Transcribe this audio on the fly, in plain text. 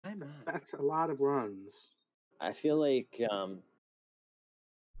That's a lot of runs. I feel like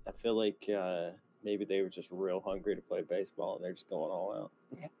maybe they were just real hungry to play baseball and they're just going all out.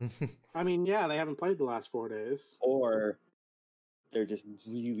 I mean, yeah, they haven't played the last 4 days. Or they're just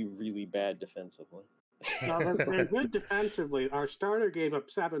really, really bad defensively. No, they're good defensively. Our starter gave up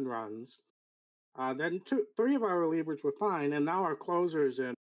 7 runs. Then 3 of our relievers were fine, and now our closer's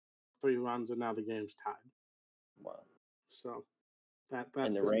in 3 runs, and now the game's tied. Wow. So that's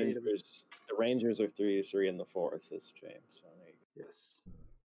and the state of it. Rangers are 3-3 in the 4th, says James. So yes.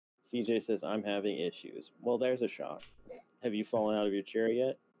 CJ says, I'm having issues. Well, there's a shot. Have you fallen out of your chair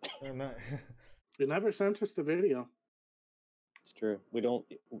yet? Not. You never sent us the video. It's true. We don't.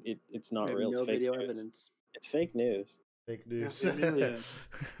 It's not real. No it's fake video news. evidence. It's fake news. Fake news. Yes, it really is.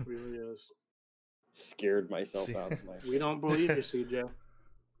 It really is. Scared myself out of my. We don't believe you, CJ.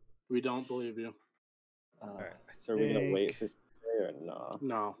 We don't believe you. Right, so are we gonna wait for CJ or no?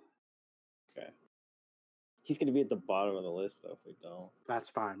 No. Okay. He's gonna be at the bottom of the list though if we don't. That's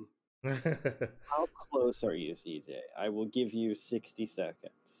fine. How close are you, CJ? I will give you 60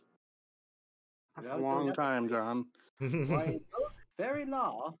 seconds. That's a long time, John. Very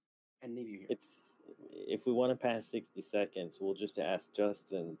long, and leave you here. It's if we want to pass 60 seconds, we'll just ask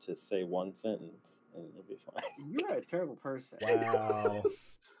Justin to say one sentence, and it'll be fine. You're a terrible person. Wow.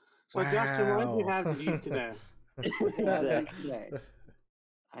 So, Justin, what did you have to eat today? Exactly.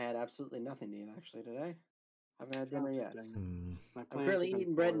 I had absolutely nothing to eat actually today. Haven't had dinner yet. I'm currently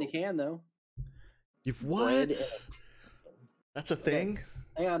eating bread in a can though. You've what? That's a thing?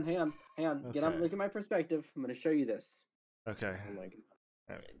 Okay. Hang on. Okay. Get up, look at my perspective. I'm gonna show you this. Okay. Oh my god.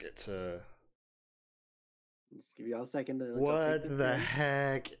 Let me get to. Just give you all a second to What the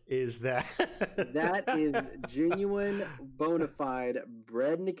heck is that? That is genuine, bona fide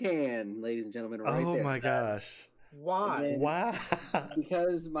bread in a can, ladies and gentlemen. Right there. Oh my gosh. Why? Wow.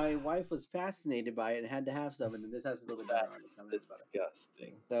 Because my wife was fascinated by it and had to have some, and then this has a little bit better on it. That's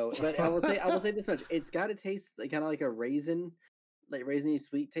disgusting. So, but I will say this much: it's got to taste like, kind of like a raisin, like raisiny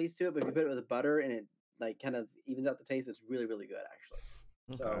sweet taste to it. But if you put it with butter and it like kind of evens out the taste, it's really, really good actually.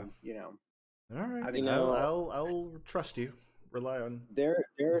 Okay. So All right. I mean, I'll trust you. Rely on. There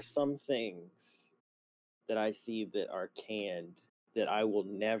are some things that I see that are canned that I will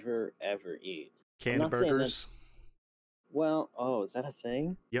never ever eat. Canned burgers. Well, is that a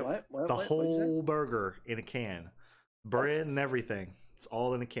thing? Yep. What The whole burger in a can, bread and everything. It's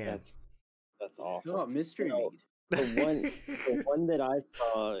all in a can. That's awful. Oh, mystery No, meat. the one that I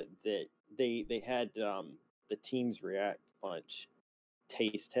saw that they had the Teams React Punch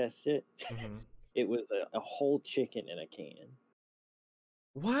taste test it. Mm-hmm. It was a whole chicken in a can.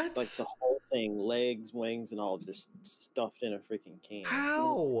 What? Like the whole thing, legs, wings, and all just stuffed in a freaking can.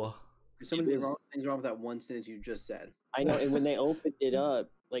 How? There's so many things wrong with that one sentence you just said. I know, and when they opened it up,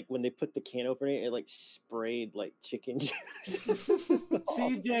 like when they put the can opener, it like sprayed like chicken juice.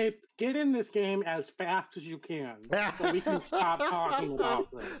 CJ, get in this game as fast as you can, so we can stop talking about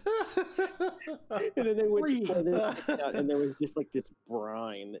this. And then they went to pour this out, and there was just like this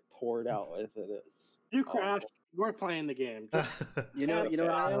brine that poured out with it. You crashed. We're playing the game. You know what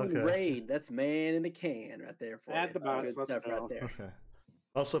I own? Okay. Raid. That's man in the can right there for Add you. the box. Good Let's stuff go. right there. Okay.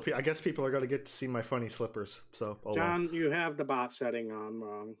 Also, I guess people are going to get to see my funny slippers. So, John, you have the bot setting on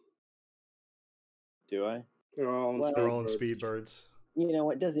wrong. Do I? They're all in they're all in Speedbirds. You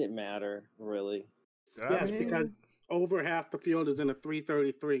know, it doesn't matter really. Yes, because over half the field is in a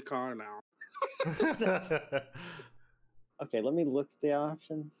 333 car now. Okay, let me look at the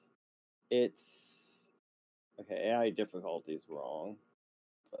options. It's okay. AI difficulty is wrong.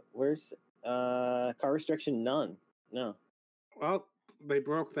 But where's car restriction? None. No. Well, they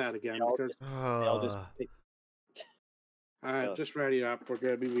broke that again because they all just picked. all right, just ready up. We're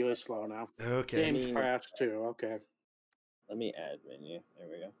gonna be really slow now. Okay. Game crashed too. Okay, let me add menu. There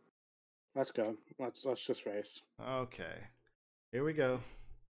we go. Let's go. Let's just race. Okay. Here we go.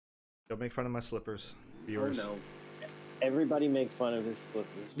 Don't make fun of my slippers, viewers. Oh, no. Everybody make fun of his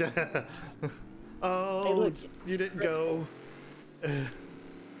slippers. Oh, hey, look, you didn't go.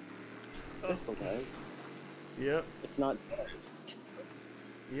 Crystal guys. Yep. It's not.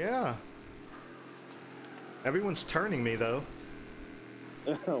 Yeah. Everyone's turning me though.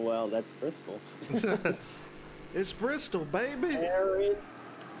 Well, that's Bristol. It's Bristol, baby. Aaron,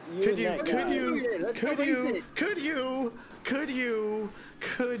 Could you?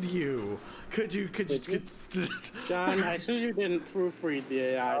 John, I see you didn't proofread the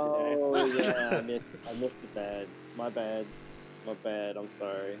AI today. Oh yeah, I missed it bad. My bad. I'm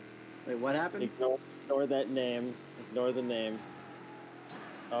sorry. Wait, what happened? Ignore that name. Ignore the name.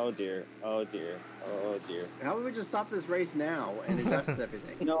 Oh dear. Oh dear. Oh dear. How about we just stop this race now and adjust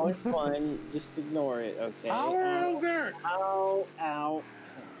everything? No, it's fine. Just ignore it, okay? Power over! Ow, ow.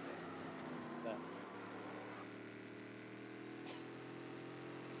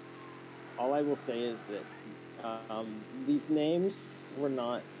 All I will say is that these names were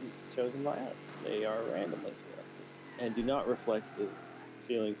not chosen by us. They are randomly selected and do not reflect the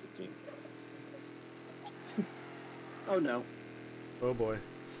feelings of Team KAOS. Oh no. Oh boy.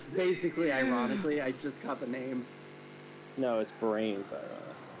 Basically, ironically, I just got the name. No, it's brains,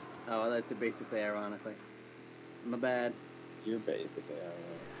 ironically. Oh, that's it. Basically, ironically. My bad. You're basically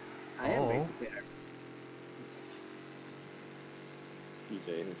ironic. I am Oh. basically ironic.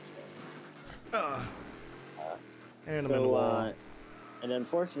 CJ who's And I'm in the wall. and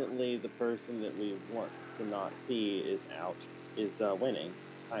unfortunately, the person that we want to not see is winning.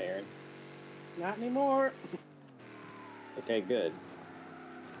 Hi, Aaron. Not anymore. Okay, good.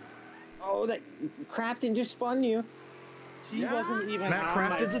 Oh, that Crafton just spun you. She wasn't even Matt on my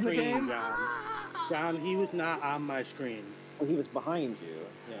Crafton's in the screen, game? John. John, he was not on my screen. Well, he was behind you.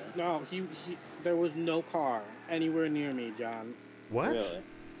 Yeah. No, he there was no car anywhere near me, John. What? Really?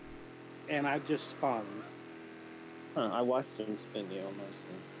 And I just spun. Huh, I watched him spin you on my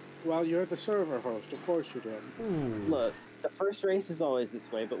screen. Well, you're the server host. Of course you did. Ooh. Look, the first race is always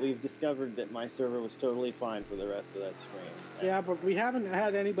this way, but we've discovered that my server was totally fine for the rest of that stream. Yeah, but we haven't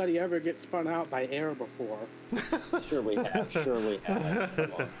had anybody ever get spun out by air before. Sure we have. Sure we have.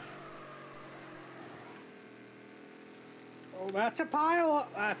 Come on. Oh, that's a pile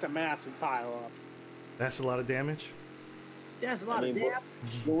up. That's a massive pile up. That's a lot of damage. Yes, a I lot mean, of damn.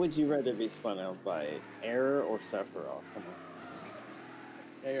 what would you rather be spun out by? Air or Sephiroth? Come on.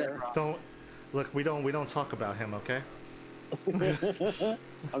 Air. Don't look. We don't talk about him. Okay.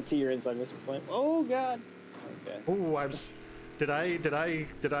 I'm to your inside, Mr. Flame. Oh God. Okay. Oh, Did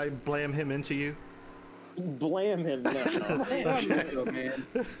I blam him into you? Blam him now. Okay. Oh, man.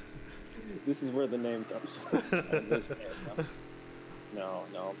 This is where the name comes from. I understand now.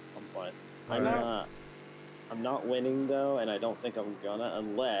 No, I'm fine. I'm not winning though, and I don't think I'm gonna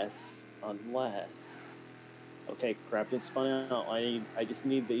unless. Okay, Crafton spun out. I just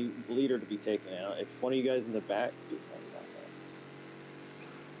need the leader to be taken out. If one of you guys in the back do something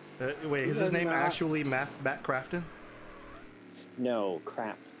about that. Wait, is his name actually Matt Crafton? No,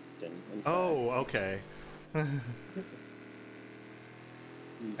 Crafton. in fact. Oh, okay. He's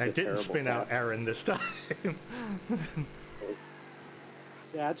I a didn't terrible spin out cat. Aaron this time.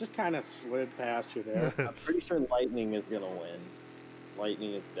 Yeah, I just kind of slid past you there. I'm pretty sure Lightning is gonna win.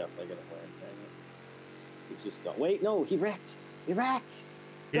 Lightning is definitely gonna win. Dang it. He's just gone. Wait, no, he wrecked. He wrecked.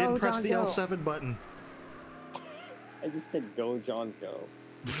 He didn't Go, press John, the go. L7 button. I just said go, John, go.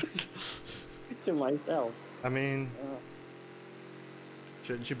 To myself. I mean,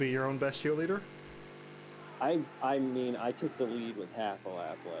 shouldn't you be your own best cheerleader? I mean, I took the lead with half a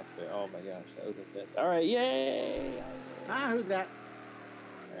lap left there. Oh my gosh, that was intense. All right, yay! Who's that?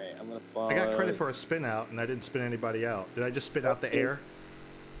 All right, I'm gonna follow. I got credit for a spin out, and I didn't spin anybody out. Did I just spin out the air?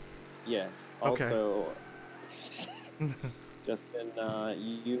 Yes. Okay. Also, Justin,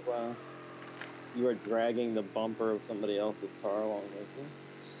 you are dragging the bumper of somebody else's car along with you.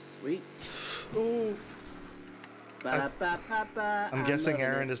 Sweet. Ooh. Ba-da-ba-ba-ba. I'm guessing loving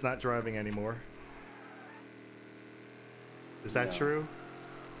Aaron it. is not driving anymore. Is that No. true?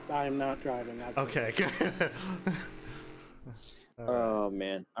 I'm not driving. Okay. Oh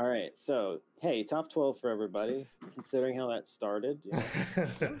man! All right, so hey, top 12 for everybody. Considering how that started, you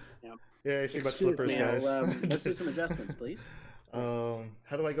know. Yeah, I see my Excuse slippers, me, guys. Let's do some adjustments, please.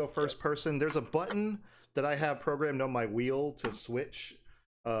 How do I go first person? There's a button that I have programmed on my wheel to switch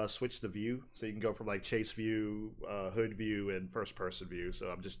the view, so you can go from like chase view, hood view, and first person view. So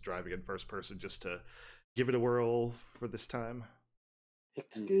I'm just driving in first person just to give it a whirl for this time.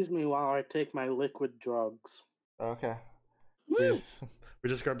 Excuse me while I take my liquid drugs. Okay. Woo! We're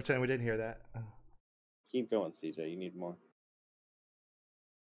just gonna pretend we didn't hear that. Keep going, CJ. You need more.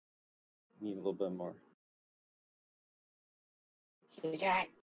 You need a little bit more. CJ.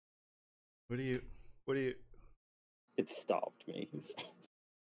 What do you? It stopped me.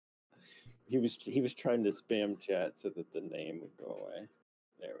 He was trying to spam chat so that the name would go away.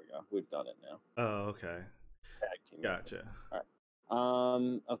 There we go. We've done it now. Oh, okay. Tag team. Gotcha. All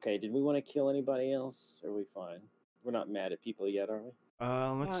right. Okay. Did we want to kill anybody else? Are we fine? We're not mad at people yet, are we?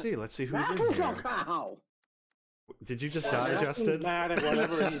 Let's see who's in here. Cow. Did you just I'm die, Justin? mad at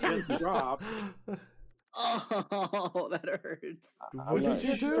whatever he just dropped. Oh, that hurts. What did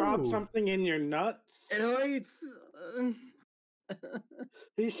you do? Drop something in your nuts? It hurts.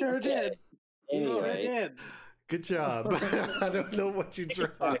 He sure did. He sure Anyway, did. Good job. I don't know what you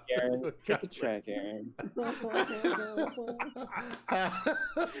dropped. Take a track, Aaron.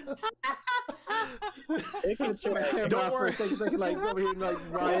 Don't worry. For a second, like over here, like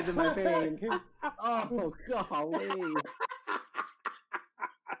writhe in my pain. Oh golly.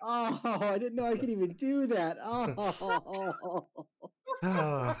 Oh, I didn't know I could even do that. Oh.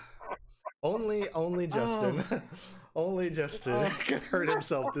 Only Justin. Only Justin could hurt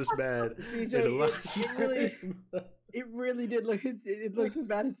himself this bad. CJ, it really did look. It looked as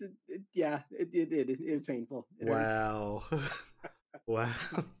bad as it did. It was painful. Wow. Wow.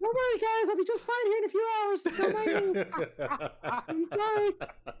 Don't worry, guys. I'll be just fine here in a few hours. Don't mind me. I'm sorry.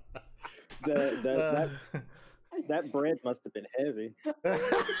 That bread must have been heavy. I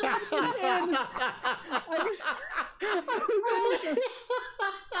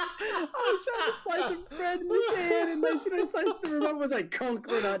was trying to slice some bread in the pan, and as soon as I sliced the remote was like, "Conk,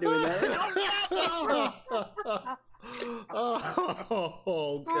 we're not doing that."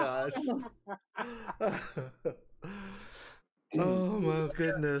 Oh gosh. Oh my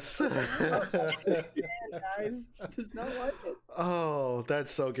goodness. Guys, does not like it. Oh,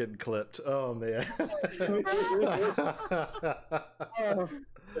 that's so getting clipped. Oh man.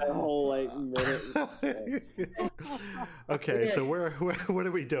 That whole like minute. Okay, so what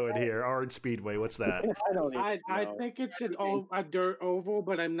are we doing here? Orange Speedway, what's that? I think it's a dirt oval,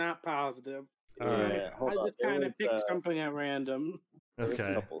 but I'm not positive. All right. I just kind of picked something at random.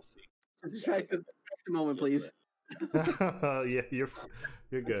 Okay. Let's try the moment, please. Yeah, you're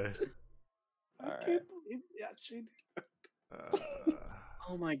good. I can't believe that she did.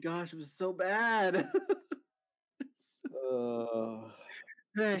 Oh my gosh, it was so bad.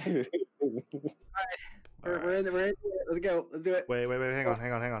 Hey, we're in there. Let's go. Let's do it. Wait, hang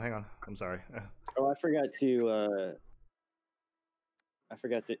on. I'm sorry. Oh, I forgot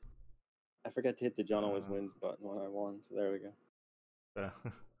to hit the John always wins button when I won. So there we go.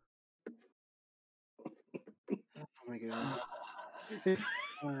 Oh my god.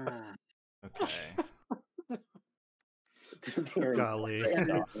 Okay.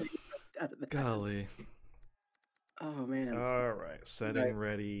 Golly. Oh man. All right, setting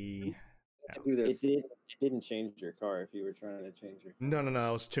ready. Do this. It didn't change your car if you were trying to change your car. No, I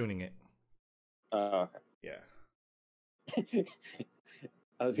was tuning it. Oh, okay. Yeah.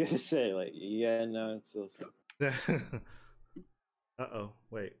 I was gonna say, like, yeah, no, it's still the same. Uh-oh.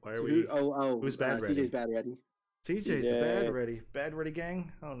 Wait, why are we... Who's bad ready? CJ's bad ready. CJ's the bad ready. Bad ready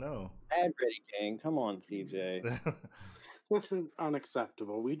gang? Oh, no. Bad ready gang. Come on, CJ. This is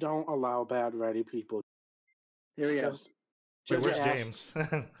unacceptable. We don't allow bad ready people. Here we go. Wait, where's James?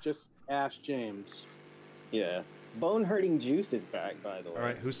 Just ask James. Yeah. Bone hurting juice is back, by the way. All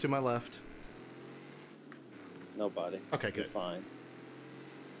right, who's to my left? Nobody. Okay, good. You're fine.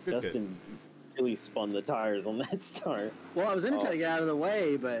 Good, Justin really spun the tires on that start. Well, I was going to try to get out of the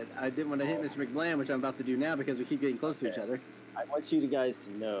way, but I didn't want to hit Mr. McBlam, which I'm about to do now because we keep getting close to each other. I want you guys to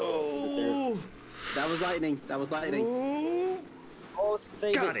know that was lightning. That was lightning. Oh,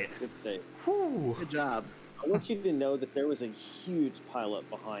 save Got it. Good save. Whew. Good job. I want you to know that there was a huge pileup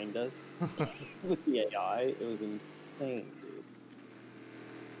behind us with the AI. It was insane, dude.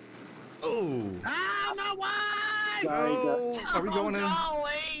 Oh. Ah, no, why? Sorry, Are we going in?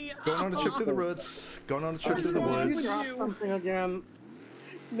 Going on a trip through the woods. Going on a trip through the woods. Something again.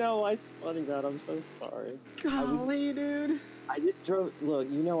 No, I spun that. I'm so sorry. Golly, dude. I just drove. Look,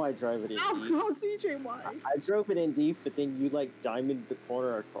 you know I drive it in Oh, deep. God, CJ, why? I drove it in deep, but then you like diamonded the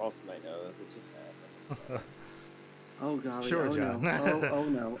corner across my nose. It just happened. Oh, golly. Sure, oh, John. No. Oh,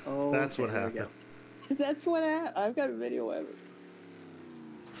 no. Oh, That's okay, what happened. That's what happened. I've got a video of it.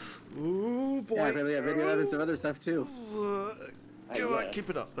 Ooh, boy. Yeah, I really have video evidence of other stuff, too. Go on, keep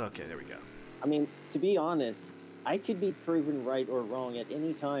it up. Okay, there we go. I mean, to be honest, I could be proven right or wrong at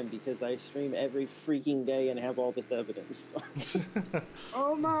any time because I stream every freaking day and have all this evidence.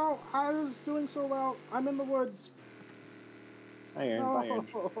 Oh no, I was doing so well. I'm in the woods. Hi, Aaron. Bye, Aaron.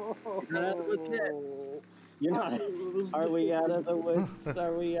 You're not out of the woods yet. You're not. Are we out of the woods?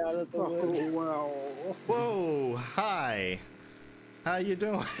 Are we out of the woods? Oh, well. Whoa, hi. How you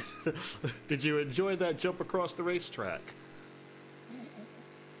doing? Did you enjoy that jump across the racetrack?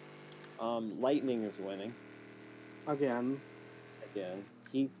 Lightning is winning. Again.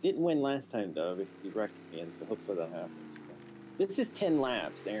 He didn't win last time, though, because he wrecked me, and so hopefully that happens. This is 10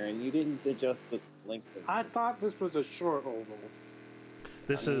 laps, Aaron. You didn't adjust the length of I thought this was a short oval.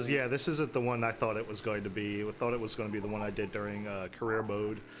 This isn't the one I thought it was going to be. I thought it was going to be the one I did during career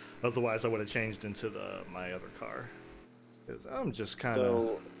mode. Otherwise, I would have changed into my other car. Because I'm just kind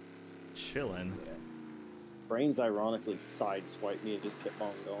of chilling. Yeah. Brains ironically sideswiped me and just kept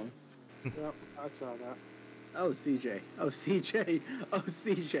on going. Yep, I saw that. Oh, CJ. Oh, CJ. Oh,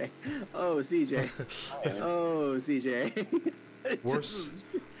 CJ. Oh, CJ. Oh, CJ. Worse,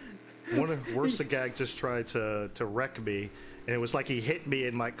 a gag just tried to wreck me, and it was like he hit me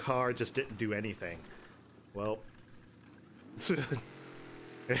and my car just didn't do anything. Well.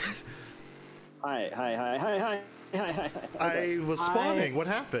 Hi. I was spawning. What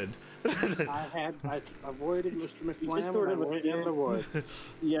happened? I avoided Mr. McBlam just sort and of I went in the woods.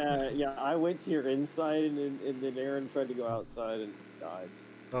 Yeah. I went to your inside, and then Aaron tried to go outside and died.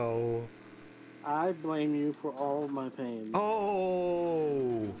 Oh. I blame you for all of my pain.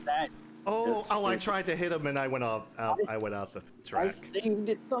 Oh. I tried to hit him and I went out the track. I saved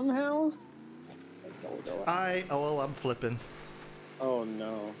it somehow. I'm flipping. Oh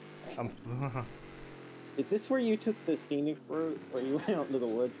no. Is this where you took the scenic route, where you went out into the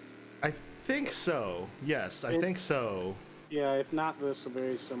woods? I think so. Yes, I think so. Yeah, if not this, a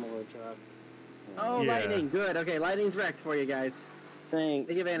very similar track. Oh, Yeah. lightning. Good. Okay, lightning's wrecked for you guys. Thanks.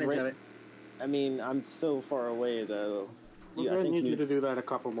 Take advantage of it. I mean, I'm so far away though. We're going to need you to do that a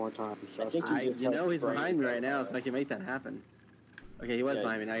couple more times. You know he's behind me right now, so I can make that happen. Okay, he was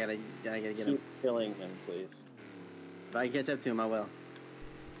behind me. Now I gotta get him. Keep killing him, please. If I can catch up to him, I will.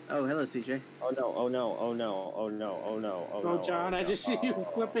 Oh, hello, CJ. Oh no. Oh, John, I just see you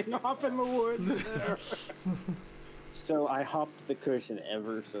flipping off in the woods there. So I hopped the cushion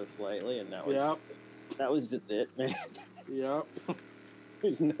ever so slightly, and that was just it, man. Yep.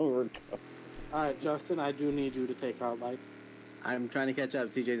 There's no recovery. All right, Justin, I do need you to take out light. I'm trying to catch up.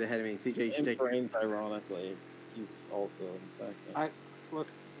 CJ's ahead of me. CJ, you should take. Brains, ironically, he's also in second. Look,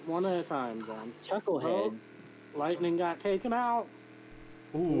 one at a time, John. Chucklehead. Oh, lightning got taken out.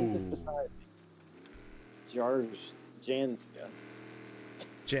 Ooh. Who's this beside me? Janska.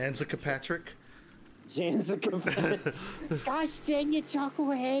 Janska Patrick? Janska Patrick. Gosh dang it,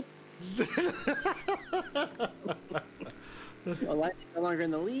 Chucklehead. Well, lightning's no longer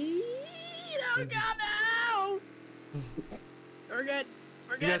in the lead. Oh, God, no! We're good.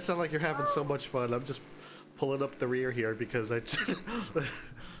 You guys sound like you're having so much fun. I'm just pulling up the rear here because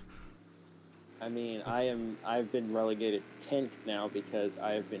I mean, I've been relegated to 10th now because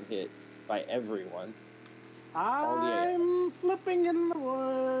I have been hit by everyone. I'm flipping in the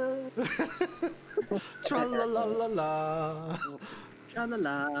woods. Tra-la-la-la-la.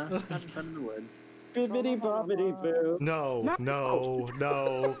 Tra-la-la. Having fun in the woods. Bibbidi bobbidi boo. No.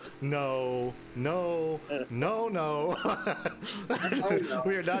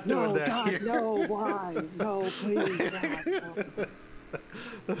 We are not doing that God, here. no, why? No, please, God,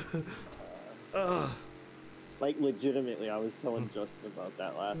 no. Like, legitimately, I was telling Justin about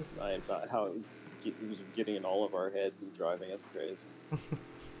that last night, about how it was getting in all of our heads and driving us crazy.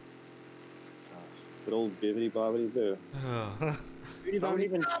 Good old bibbidi bobbidi boo. Don't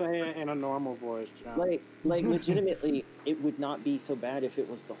even say it in a normal voice, John. Like legitimately, it would not be so bad if it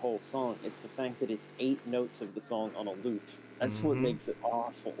was the whole song. It's the fact that it's 8 notes of the song on a loop. That's what makes it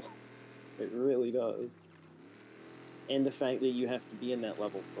awful. It really does. And the fact that you have to be in that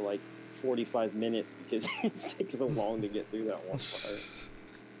level for like 45 minutes because it takes so long to get through that one part.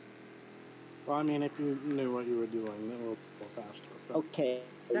 Oh. Oh, Well, I mean, if you knew what you were doing, it would go faster. But... Okay,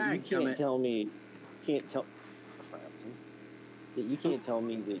 you can't tell me. You can't tell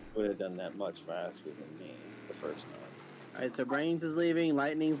me that you would have done that much faster than me the first time. All right, so Brains is leaving,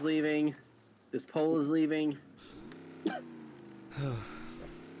 Lightning's leaving, this pole is leaving.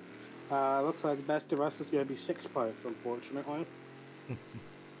 Looks like the best of us is going to be 6 parts, unfortunately.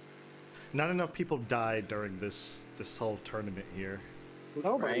 Not enough people died during this whole tournament here.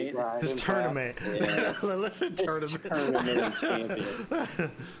 Nobody died. This tournament. Yeah. Listen, tournament. Tournament champion.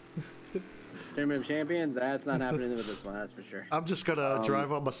 Tournament of Champions? That's not happening with this one, that's for sure. I'm just gonna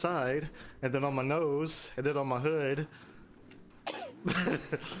drive on my side, and then on my nose, and then on my hood.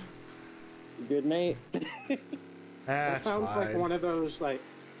 Good mate. That sounds fine. like one of those like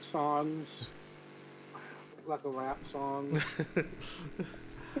songs, like a rap song.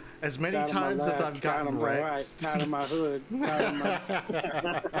 As many times as I've gotten wrecked. Out of my hood.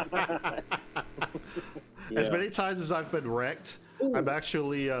 As many times as I've been wrecked, I'm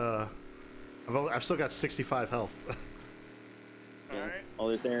actually I've still got 65 health. Alright. Oh,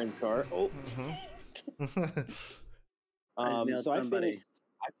 there's Aaron's car. Oh. So I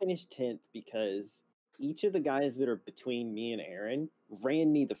finished 10th because each of the guys that are between me and Aaron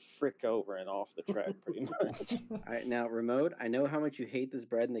ran me the frick over and off the track pretty much. Alright, now Remote, I know how much you hate this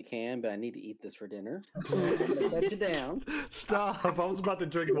bread in the can, but I need to eat this for dinner. Set you down. Stop! I was about to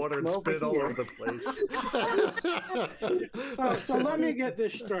drink water and spit all over the place. So let me get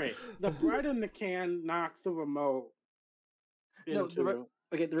this straight. The bread in the can knocked the remote into...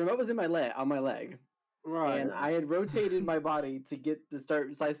 Okay, the remote was in my leg, on my leg. Right. And I had rotated my body to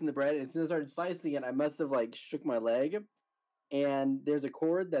start slicing the bread. And as soon as I started slicing it, I must have like shook my leg. And there's a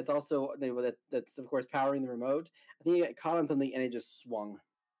cord that's also that's of course powering the remote. I think it got caught on something and it just swung.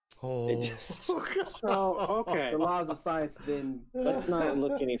 Oh. It just... So okay. The laws of science. Then Let's not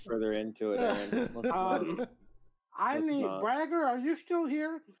look any further into it, Aaron. Let's not. I Let's need not. Bragger. Are you still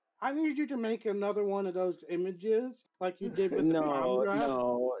here? I need you to make another one of those images like you did with the No, photograph.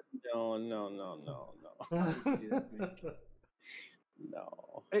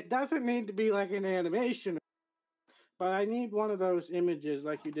 No. It doesn't need to be like an animation, but I need one of those images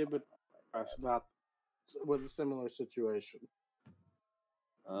like you did with us with a similar situation.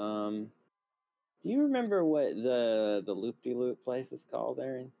 Do you remember what the loop-de-loop place is called,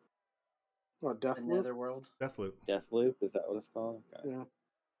 Aaron? What, the Deathloop? Netherworld. Deathloop. Deathloop, is that what it's called? Okay. Yeah.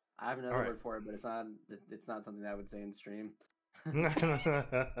 I have another All right. word for it, but it's not something that I would say in stream. All That's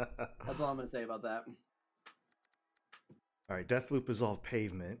all I'm gonna say about that. right, Deathloop is all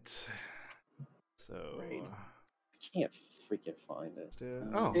pavement. So. Right. I can't freaking find it.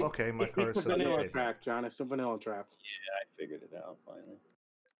 Oh, okay. My car It's is a set vanilla pavement. track, John. It's a vanilla track. Yeah, I figured it out finally.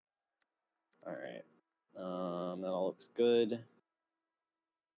 All right. That all looks good.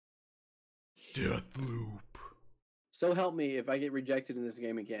 Deathloop. So help me if I get rejected in this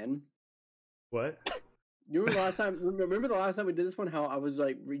game again. What? You remember the last time we did this one? How I was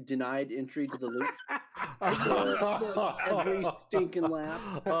like denied entry to the loop every stinking lap.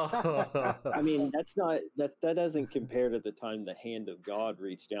 I mean, that doesn't compare to the time the hand of God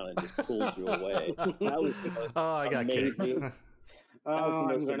reached down and just pulled you away. That was the most I got amazing. kicked.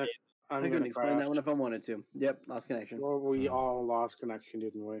 I couldn't explain that one if I wanted to. Yep, lost connection. Well, we all lost connection,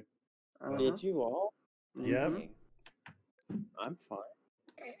 didn't we? Did you all? Yeah. I'm fine.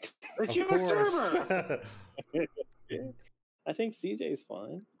 It's Of your course. server! I think CJ's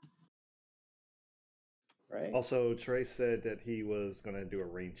fine. Right? Also, Trey said that he was going to do a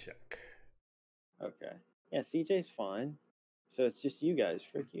rain check. Okay. Yeah, CJ's fine. So it's just you guys.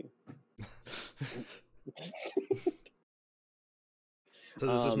 Frick you. So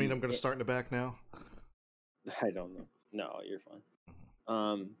does this mean I'm going to start in the back now? I don't know. No, you're fine.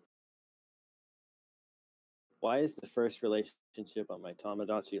 Why is the first relationship on my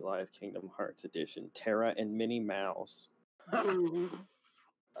Tamagotchi Live Kingdom Hearts edition Terra and Minnie Mouse? Gonna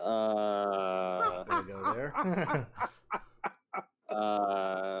go there.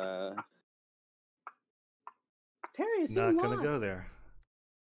 Terry is Not going to go there.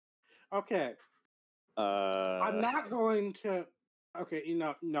 Okay. I'm not going to. Okay,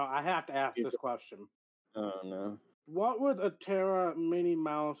 no, I have to ask this question. Oh, no. What would a Terra Minnie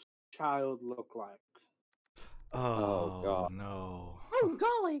Mouse child look like? Oh, God. No. Oh,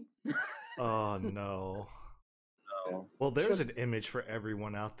 golly. Oh, no. No. Well, there's an image for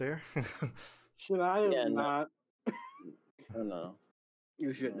everyone out there. Should I have not? Oh, no.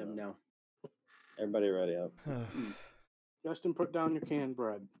 You shouldn't have, no. Everybody ready up. Justin, put down your canned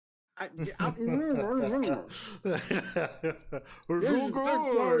bread. We're so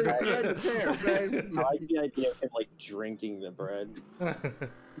good. I like the idea of him, like, drinking the bread out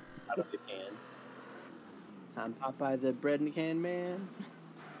of the can. I'm Popeye the bread in the can man.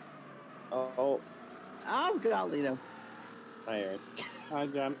 Oh, golly, no. hi, Aaron. Hi,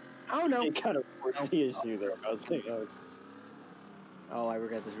 John. Oh, no. It kind of forced the issue there. I was like, Oh, I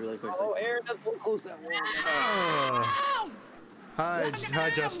regret this really quickly. oh, Aaron doesn't look close that way. Hi,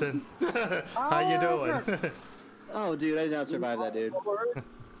 Justin. How you doing? Oh, dude, I did not survive that, dude.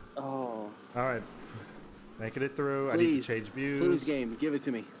 Oh. All right, making it through. Please, I need to change views. Please, game, give it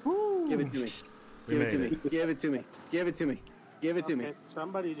to me. Give it to me. We Give it to made me. Give it to me. Give it to me. Give it to me. Okay,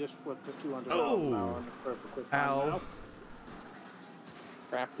 somebody just flipped the 200 Oh. miles an hour on the perfect time Ow. now.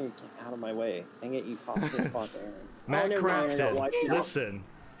 Crafton, get out of my way. Dang it, you cost me a spot, Aaron. Matt never mind, I got Crafton, wiped out. listen.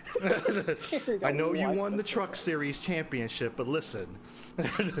 I know you won the Truck Series championship, but listen,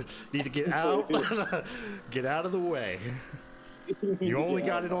 need to get out, get out of the way. You only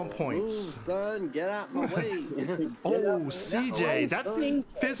got it on Move, points. son, get out my way. Oh, CJ, that son.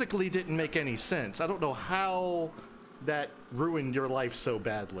 physically didn't make any sense. I don't know how that ruined your life so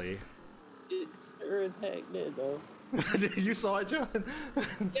badly. It sure as heck did, though. You saw it, John?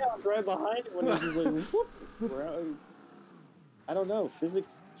 Yeah, I was right behind it when it was just like, whoop. We're out. I don't know.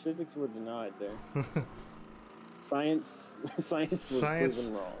 Physics were denied there. Science was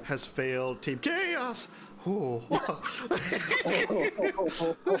proven wrong. has failed. Team Chaos. Oh.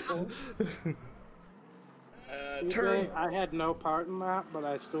 Turn. I had no part in that, but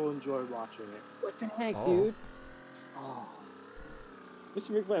I still enjoyed watching it. What the heck, Oh. dude? Oh.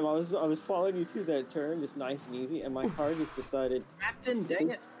 Mr. McBlam, I was following you through that turn, just nice and easy, and my car just decided. Captain, dang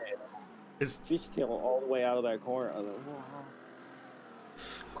it. fishtail all the way out of that corner. I was like, wow.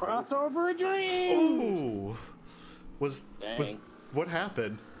 Crossover dream. Ooh, was Dang. what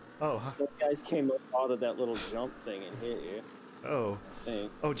happened? Oh, Those guys came up out of that little jump thing and hit you. oh, I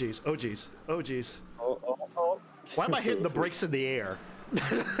think. oh, geez, oh, geez, oh, geez. Oh. Why am I hitting the brakes in the air?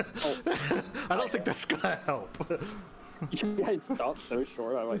 I don't think that's gonna help. You guys stopped so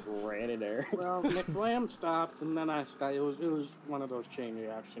short. I like ran in there. Well, McBlam stopped, and then I stopped. It was one of those chain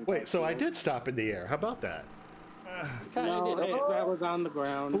reaction. Wait, so I did stop in the air. How about that? No, that was on the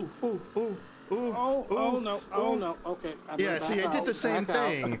ground. Ooh. Oh no. Okay. Yeah, see, I did the same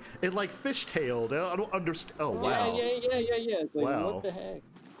thing. It like fishtailed. I don't understand. Oh, wow. Yeah. It's like, Wow. what the heck?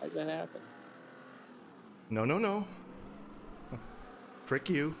 How did that happen? No. Frick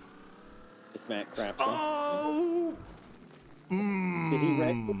you. It's Matt Crafton. Oh! Did he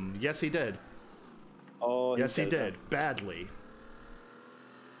wreck? Yes, he did. Oh, Yes, he said did. Badly.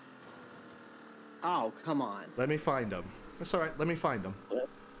 Oh, come on. Let me find him. That's all right. Let me find him. that.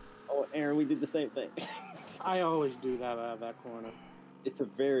 Oh, Aaron, we did the same thing. I always do that out of that corner. It's a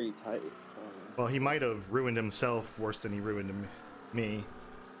very tight corner. Well, he might have ruined himself worse than he ruined me.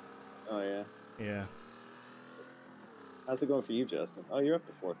 Oh, yeah. Yeah. How's it going for you, Justin? Oh, you're up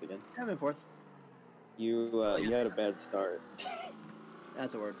to fourth again. I'm in fourth. You had a bad start.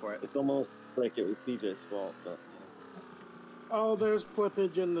 That's a word for it. It's almost like it was CJ's fault, but Oh, there's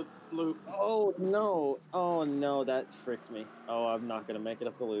flippage in the loop. Oh no, that fricked me. Oh, I'm not gonna make it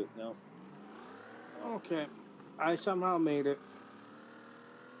up the loop. No. Okay, I somehow made it.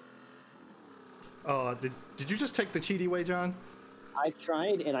 Oh, did you just take the cheaty way, John? I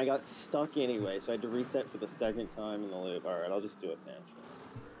tried and I got stuck anyway, so I had to reset for the second time in the loop. All right, I'll just do it naturally.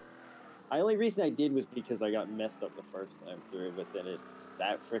 The only reason I did was because I got messed up the first time through, but then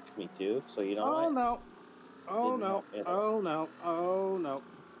that fricked me too. So you know Oh what? no! Oh Didn't no! help it. Oh no! Oh no!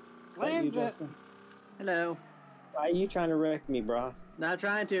 Is that you, Land it. Justin? Hello. Why are you trying to wreck me, brah? Not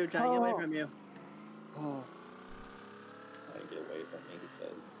trying to get away from you. Oh. Trying to get away from me, he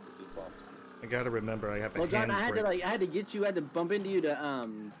says. As he bumps. I gotta remember I have a Well, John, hand I had brake. to I had to bump into you to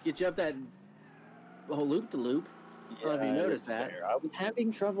get you up that whole loop to loop. I don't know if you noticed that's that. fair. I was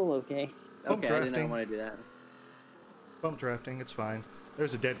having trouble, okay? Bump Okay, I did drafting. not want to do that. Bump drafting, it's fine.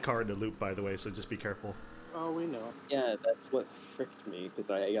 There's a dead car in the loop, by the way, so just be careful. Oh, we know. Yeah, that's what fricked me, because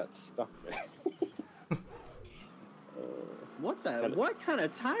I got stuck there. What kind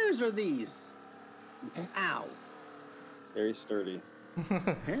of tires are these? Ow. Very sturdy.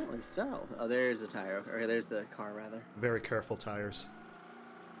 Apparently so. Oh, there's the tire. Okay, there's the car, rather. Very careful tires.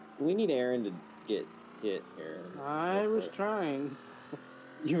 We need Aaron to get hit here. I was trying.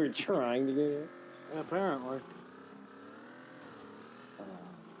 You were trying to get it? Apparently.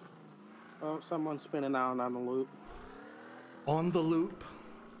 Oh, someone's spinning out on the loop. On the loop?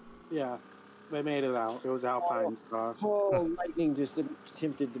 Yeah, they made it out. It was Alpine's car. Oh, lightning just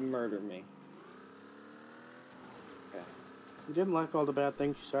attempted to murder me. Okay. You didn't like all the bad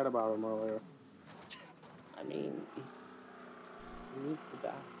things you said about him earlier. I mean, he needs to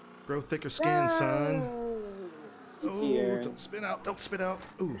die. Grow thicker skin, son. Oh, Here. don't spin out. Don't spin out.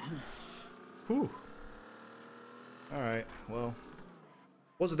 Ooh. Whew. Alright, well.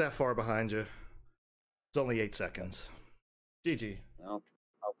 Wasn't that far behind you. It's only 8 seconds. GG. I'll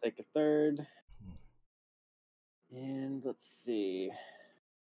take a third. And let's see.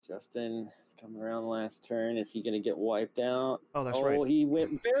 Justin is coming around the last turn. Is he going to get wiped out? Oh, that's right. Oh, he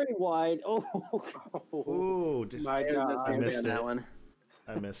went very wide. Oh, Ooh, My God. I missed that it. one.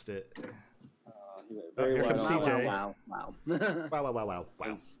 I missed it. he went very here wide. comes on CJ. Wow. Wow.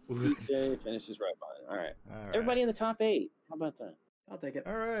 And CJ finishes right behind. All right. All right. Everybody in the top 8. How about that? I'll take it.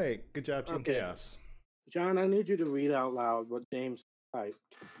 All right. Good job, Team Okay. Chaos. John, I need you to read out loud what James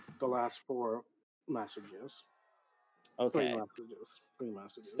typed the last 4 messages. Okay. 3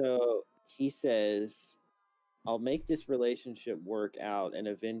 messages. So he says, I'll make this relationship work out, and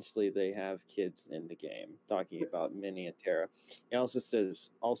eventually they have kids in the game. Talking about Minnie and Tara. He also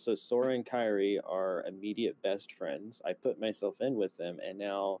says, Sora and Kyrie are immediate best friends. I put myself in with them, and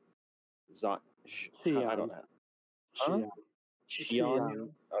now I don't know. Huh? Xion?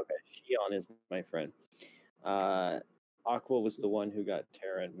 Okay, Xion is my friend. Aqua was the one who got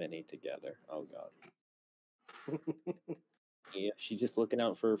Tara and Minnie together. Oh, God. Yeah, she's just looking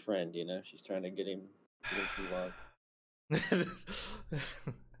out for her friend, you know? She's trying to get him some love.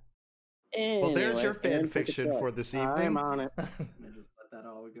 Well, there's your fan Aaron, pick us fiction up. for this I'm evening. on it. Just let that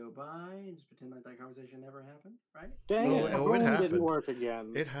all go by and just pretend like that conversation never happened, right? Dang it, the it boom happened. didn't work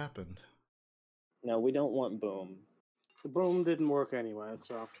again. It happened. No, we don't want boom. The boom didn't work anyway,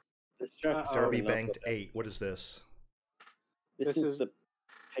 so. This truck's Derby hard enough banked with it. 8. What is this? This This is is- the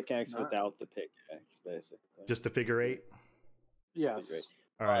pickaxe without the pickaxe, basically. Just the figure 8. Yes. Figure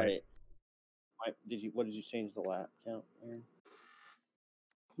 8. All right. What did you change the lap count, Aaron?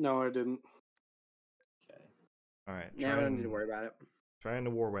 No, I didn't. Okay. All right. Now I don't need to worry about it. Trying the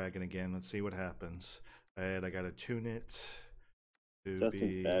War Wagon again. Let's see what happens. And I gotta tune it to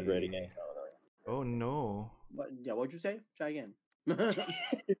Justin's be... bad rating. Oh no. What? Yeah, what'd you say? Try again.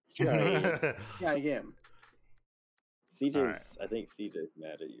 Try again. CJ's. Right. I think CJ's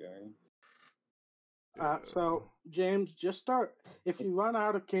mad at you, Aaron. So, James, just start. If you run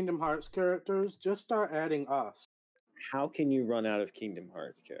out of Kingdom Hearts characters, just start adding us. How can you run out of Kingdom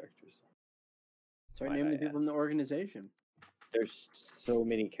Hearts characters? Start naming the people in the organization. There's so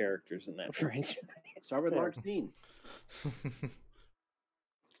many characters in that franchise. Start with Larkstein.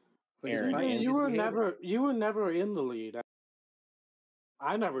 Aaron, you were never in the lead.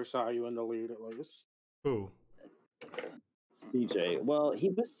 I never saw you in the lead, at least. Who? CJ. Well, he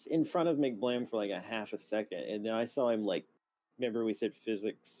was in front of McBlam for like a half a second, and then I saw him like. Remember, we said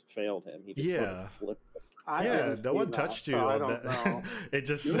physics failed him. He just sort of flipped. No one touched you. So I don't know. It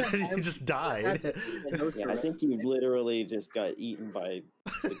just you just died. Yeah, I think you literally just got eaten by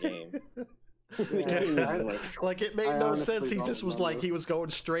the game. Like it made no sense. He just was like he was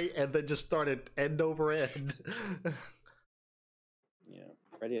going straight and then just started end over end. Yeah,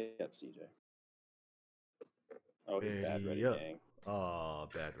 ready up, CJ. Oh, he's bad ready, gang. Oh,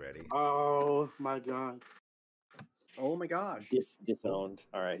 bad ready. Oh my god. Oh my gosh. Disowned.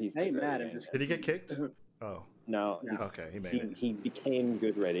 All right, he's. Hey, Matt. Did he get kicked? Oh. No. Okay, he made it. He became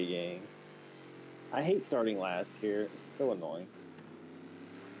good ready gang. I hate starting last here. It's so annoying.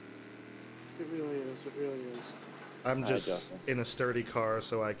 It really is. It really is. I'm just in a sturdy car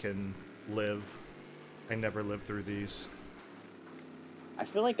so I can live. I never live through these. I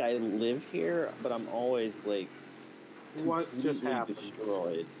feel like I live here, but I'm always like what just happened?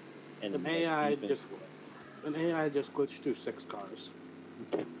 Destroyed. And an AI just glitched through 6 cars.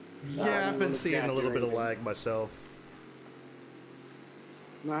 Yeah, I've been seeing a little bit of lag myself.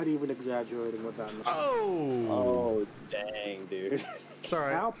 Not even exaggerating with that. Oh, dang, dude.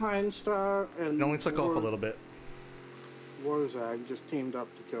 Sorry. Alpine Star and it only took off a little bit. Warzag just teamed up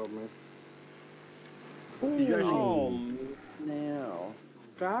to kill me. Now.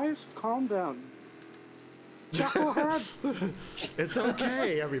 Guys, calm down. Chucklehead. It's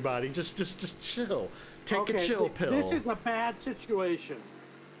okay, everybody. Just chill. Take a chill pill. This is a bad situation.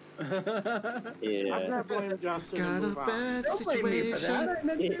 Yeah. I'm gonna blame Justin. Got a bad situation. It is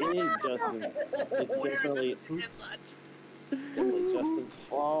Justin. It's definitely Justin's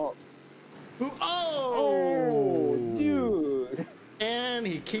fault. Oh, dude! And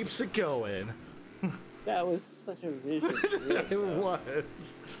he keeps it going. That was such a vicious. It was.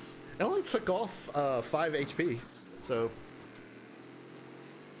 It only took off 5 HP, so.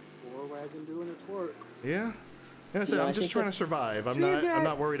 War wagon doing its work. Yeah. Like I said, I'm just trying to survive. I'm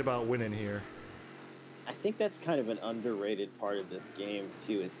not worried about winning here. I think that's kind of an underrated part of this game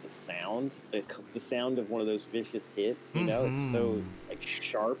too. Is the sound, the sound of one of those vicious hits. You know, it's so like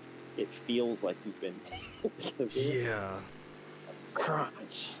sharp. It feels like you've been. Yeah.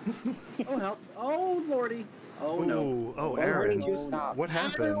 Crunch. Oh help! Oh lordy! Oh no! Oh, Aaron! What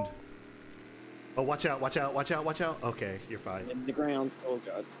happened? Oh, watch out! Watch out! Watch out! Watch out! Okay, you're fine. In the ground. Oh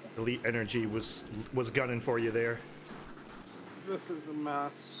god. Elite Energy was gunning for you there. This is a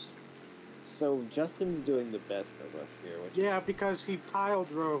mess. So Justin's doing the best of us here. Yeah, because he pile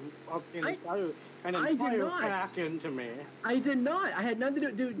drove up an entire pack into me. I did not. I had nothing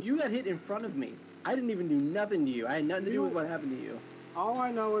to do. Dude, you got hit in front of me. I didn't even do nothing to you. I had nothing to do with what happened to you. All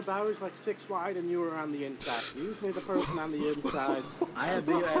I know is I was like 6 wide and you were on the inside. Usually the person on the inside. I have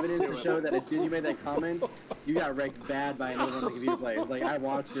video evidence to show that as soon as you made that comment, you got wrecked bad by another one of the computer players. Like, I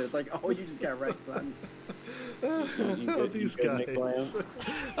watched it. It's like, oh, you just got wrecked, son. These guys.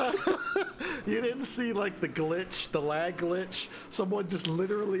 You didn't see like the glitch, the lag glitch. Someone just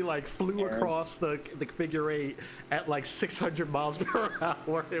literally like flew across the figure 8 at like 600 miles per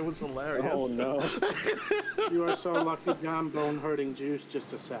hour. It was hilarious. Oh no! You are so lucky. John Bone hurting juice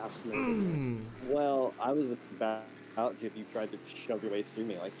just assassinated. Well, I was about to if you tried to shove your way through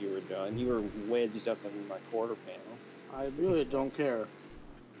me like you were doing. You were wedged up in my quarter panel. I really don't care.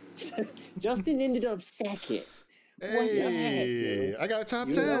 Justin ended up second. Hey, what the heck, dude? I got a top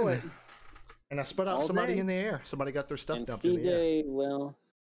 10. And I spun out somebody in the air. Somebody got their stuff dumped in the air. CJ, well...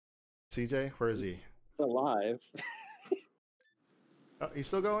 CJ, where is he? He's alive. Oh, he's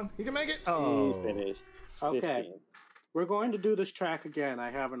still going? He can make it? Oh. He finished. Okay. 15. We're going to do this track again.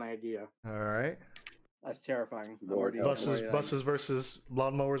 I have an idea. All right. That's terrifying. Buses versus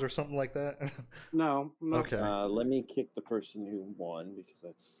lawnmowers or something like that. No. Okay. Let me kick the person who won because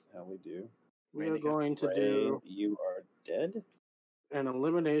that's how we do. We are going to do You are dead. an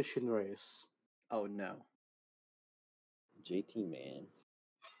elimination race. Oh no. JT man.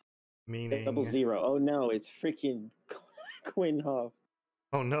 Meaning 00. Oh no, it's freaking Quinhoff.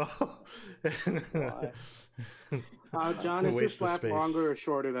 Oh no. Why? John, is Waste this of lap space. longer or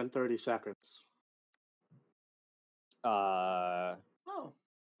shorter than 30 seconds? Oh.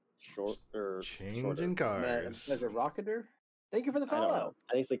 Short or Changing shorter. cars. As a rocketer? Thank you for the I don't know. follow.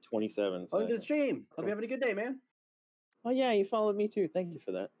 I think it's like 27. Welcome to the stream. Hope Cool. you're having a good day, man. Oh yeah, you followed me too. Thank you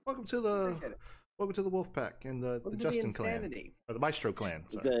for that. Welcome to the Appreciate it. Wolf Pack and the Welcome to Justin clan. insanity. Or the Maestro clan.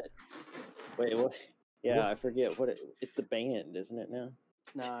 Sorry. Wait, what? Yeah, Wolf? I forget what it's the band, isn't it now?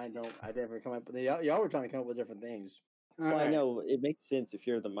 No, I don't. I never come up with y'all were trying to come up with different things. Well, I Alright, know it makes sense if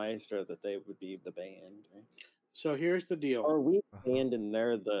you're the maestro that they would be the band, right? So here's the deal. Or we the band and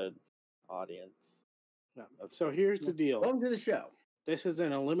they're the audience. Yeah. So here's the deal. Welcome to the show. This is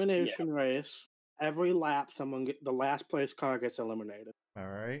an elimination race. Every lap, the last place car gets eliminated. All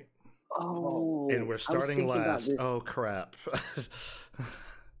right. Oh, And we're starting last. Oh crap.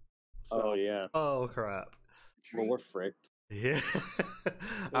 Oh yeah. Oh crap. Well, we're fricked. Yeah.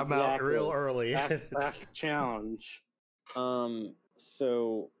 I'm out Exactly. real early. That's the challenge.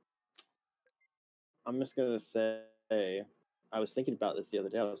 So I'm just gonna say, I was thinking about this the other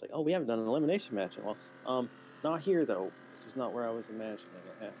day. I was like, oh, we haven't done an elimination match in a while. Not here though. This was not where I was imagining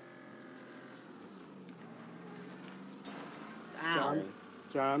it. Ow.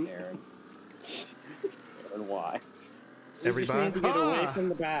 John, Aaron. Aaron, why? we just need to get away from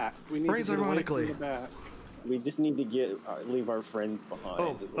the back. We need Brains to get ironically. away from the back. We just need to leave our friends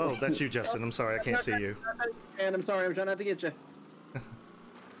behind. Oh, that's you, Justin. I'm sorry, I can't see you. And I'm sorry, I'm trying not to get you.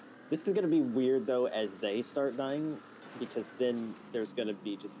 This is gonna be weird though as they start dying, because then there's gonna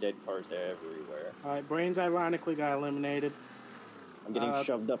be just dead cars everywhere. All right, Brains ironically got eliminated. I'm getting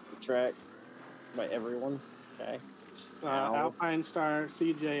shoved up the track by everyone. Okay. Alpine Star,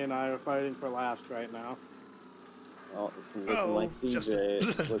 CJ, and I are fighting for last right now. Oh, it's looking like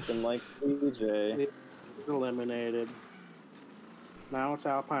CJ. It's looking like CJ. He's eliminated. Now it's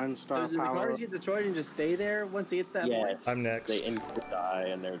Alpine Star So do the Power. cars get destroyed and just stay there once it gets that point? Yes. I'm next. They insta die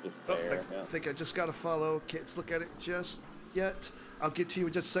and they're just there. I think I just got to follow. Can't look at it just yet. I'll get to you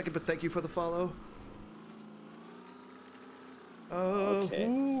in just a second, but thank you for the follow. Okay.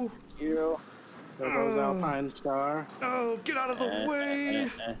 Ooh. You. There goes Alpine Star. Oh, get out of the way!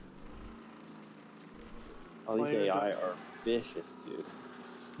 Oh, these AI are vicious, dude.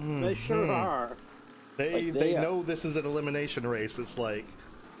 They sure are. They Like, know this is an elimination race. It's like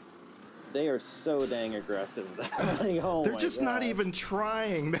They are so dang aggressive. Like, oh they're my just God. not even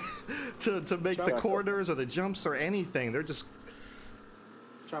trying to make the corners or the jumps or anything. They're just.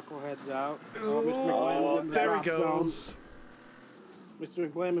 Chucklehead's out. Oh, Mr. McBlam's in the there he drop zone. goes.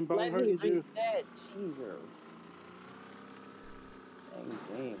 Mr. McBlam and Bone Let hurt me you. reset, cheeser.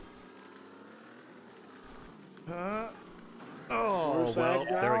 Dang game. Oh, We're well, sagged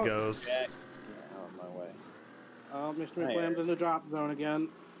there out. he goes. Get out of my way. Mr. Hi, McBlam's in the drop zone again.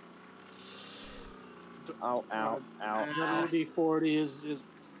 Ow, ow, ow. WD-40 is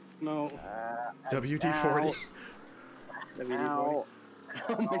no. WD-40. Ow.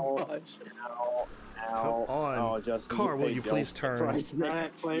 Oh my gosh. Ow. Come Ow. on. Oh, Justin, Car, will paid you Bill please for turn? price.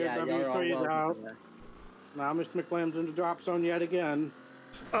 Alright, player Yeah, y'all are all W3 is welcome out. for that. Now Mr. McBlam's in the drop zone yet again.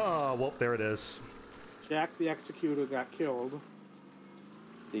 Oh, well, there it is. Jack the Executor got killed.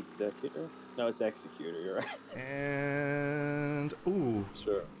 The executor? No, it's executor, you're right. And ooh.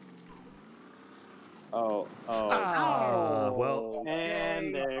 Sure. Oh. Ah, well.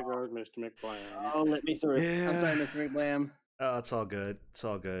 And there goes Mr. McBlam. Oh, let me through. Yeah. I'm sorry, Mr. McBlam. Oh, it's all good. It's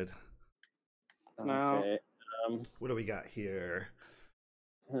all good. Now- Okay. What do we got here?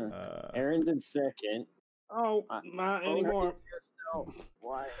 Aaron's in second. Oh, not anymore.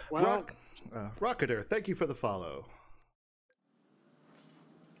 Why? Well, Rocketer, thank you for the follow.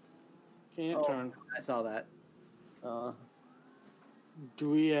 can't turn. I saw that.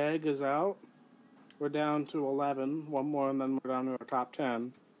 Drieg is out. We're down to 11. One more, and then we're down to our top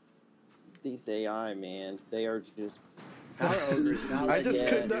 10. These AI, man, they are just. Power ogres, not I like just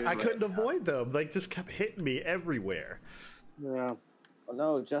that. couldn't avoid them. Like, just kept hitting me everywhere. Yeah. Oh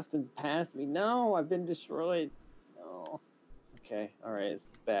no, Justin passed me. No, I've been destroyed. No. Okay, alright, this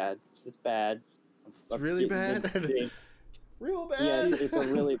is bad. This is bad. It's really getting bad? jinxed. Real bad. Yeah, it's a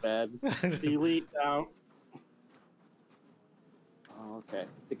really bad. Elite out. Oh, okay.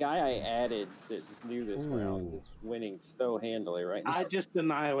 The guy I added that just knew this round Ooh. is winning so handily right now. I just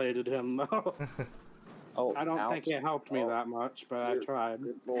annihilated him, though. Oh, I don't ouch. think it helped me that much, but I tried.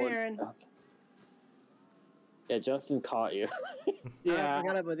 Good lord. Aaron. Okay. Yeah, Justin caught you. I Yeah,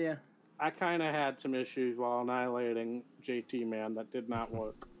 got up with you. I kind of had some issues while annihilating JT Man that did not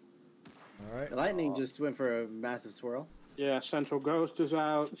work. All right. The lightning just went for a massive swirl. Yeah, Central Ghost is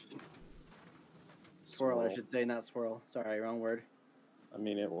out. Swirl, I should say, not swirl. Sorry, wrong word. I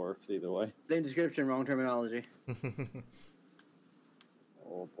mean, it works either way. Same description, wrong terminology.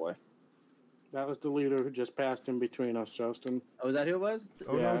 Oh boy. That was the leader who just passed in between us, Justin. Oh, is that who it was?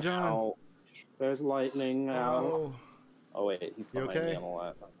 Oh Yeah. no, John. Ow. There's lightning out. Oh. Oh wait, he's You behind okay? me on the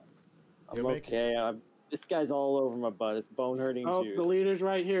lap. I'm You make- okay. This guy's all over my butt. It's bone hurting Oh, juice. the leader's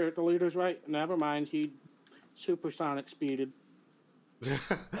right here. The leader's right. Never mind. He supersonic speeded.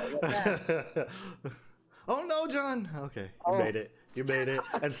 Oh no, John. Okay, you Oh. made it. You made it,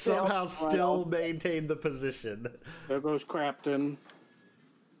 and somehow still maintained the position. There goes Crafton.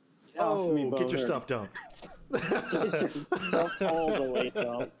 Get off me, Oh, bone get your hurting. stuff dumped. Get your stuff all the way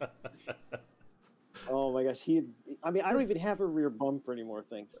dumped. Oh my gosh, I mean, I don't even have a rear bumper anymore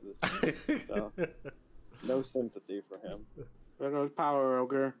thanks to this man, so no sympathy for him. There goes Power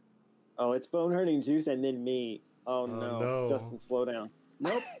Ogre. Oh, it's bone hurting juice and then me. Oh, no. no. Justin, slow down.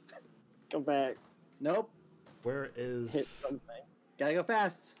 Nope. Come back. Nope. Where Hit is? something. Gotta go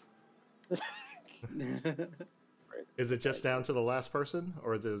fast. Is it just down to the last person,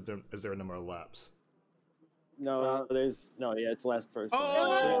 or is there a number of laps? No, it's last person.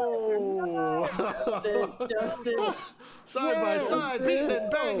 Oh! Justin. Side by side, beating and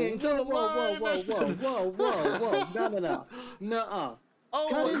banging to the line. Whoa. No. Nuh-uh. Oh,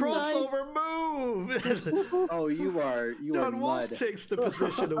 Cut a crossover move! Oh, you are John mud. Wolf takes the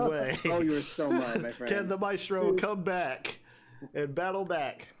position away. Oh, you are so mud, my friend. Can the Maestro come back and battle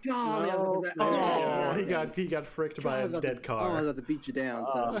back? God, No. Oh, Yeah. he got fricked by a dead Oh, I was car. about to beat you down.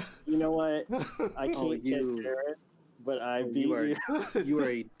 So You know what? I can't Oh, you- take care of it, but I beat you are you. you are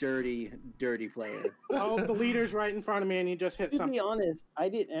a dirty player. Oh, the leader's right in front of me, and he just hit To be something. honest, I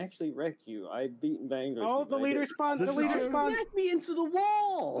didn't actually wreck you. I beat and banged with Oh, you, the but I leader didn't. spun. The This is leader true. spun. Back me into the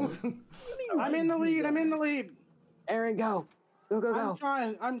wall. I'm in the lead. I'm in the lead. Aaron, go. Go.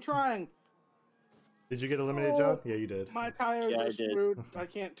 I'm trying. Did you get eliminated, John? Yeah, you did. My tires Yeah, I are did. screwed. I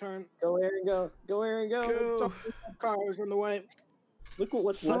can't turn. Go, Aaron, go. Go, Aaron, go. Go. Some cars in the way. Look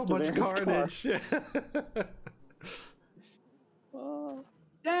what's So left much of Aaron's car. carnage. Oh.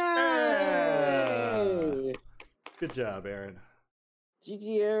 Yeah. Hey. Good job, Aaron.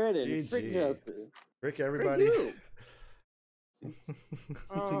 GG Aaron and Frick GG. Justin. Rick, everybody. you.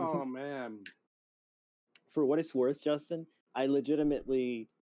 Oh man. For what it's worth, Justin, I legitimately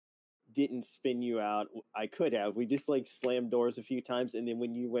didn't spin you out. I could have. We just like slammed doors a few times, and then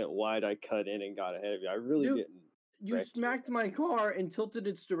when you went wide, I cut in and got ahead of you. I really Dude, didn't. You Wrecked you. smacked my car and tilted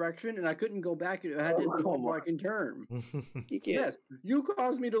its direction, and I couldn't go back. I had to Oh, go come where I on. can turn. You can't. Yes, you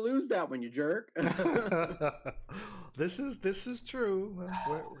caused me to lose that one, you jerk. This is true.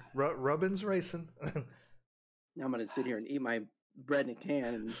 Rubbin's racing. Now I'm gonna sit here and eat my bread in a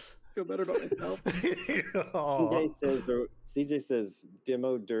can and feel better about myself. Aw. CJ says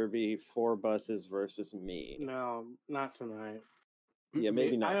demo derby 4 buses versus me. No, not tonight. Yeah,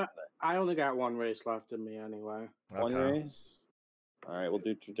 maybe not. tonight. I only got one race left in me anyway. One Okay. race. All right, we'll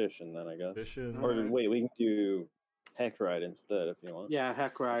do tradition then, I guess. Tradition. Or Alright. wait, we can do heck ride instead if you want. Yeah,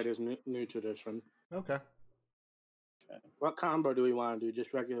 Heck Ride is new tradition. Okay. What combo do we want to do?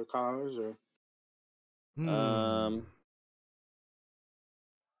 Just regular cars or? Um,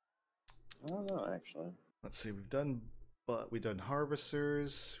 I don't know actually. Let's see. We've done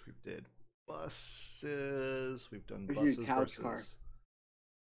harvesters. We did buses. We've done We should do buses couch versus.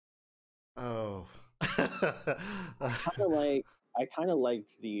 car. Oh. I kind of like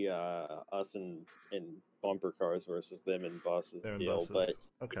the us in bumper cars versus them in buses They're in deal, buses. but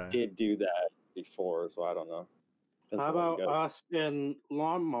Okay. did do that before, so I don't know. Depends How on what about you got. us in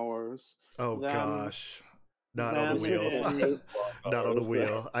lawnmowers? Oh them- gosh. Not on the them wheel. in- Not on the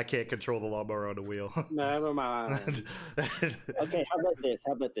wheel. I can't control the lawnmower on the wheel. Never mind. Okay, how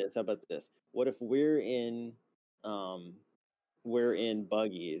about this? What if we're in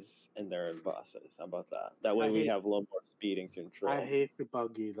buggies and they're in buses? How about that? That way I we hate- have a little more speed and control. I hate the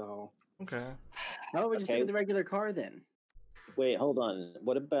buggy though. Okay. How about we just stick Okay. with the regular car then? Wait, hold on.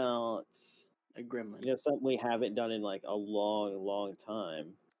 What about A gremlin. something we haven't done in like a long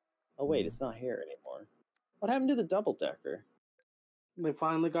time? Oh wait, it's not here anymore. What happened to the double decker? They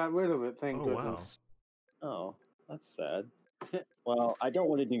finally got rid of it. Thank Oh, wow. goodness. Oh, that's sad. Well, I don't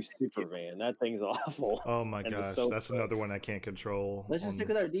want to do Superman. That thing's awful. Oh my And the gosh, sofa. that's another one I can't control. Let's just on stick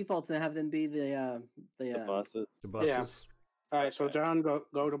with our defaults and have them be the The buses. the buses. All right, so Okay. John, go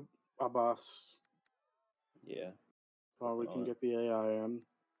to a bus. Yeah. Or we can get the AIM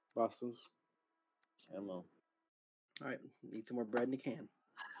buses. Camo. All right, need some more bread in a can.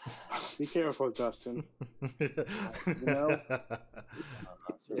 Be careful, Justin. Good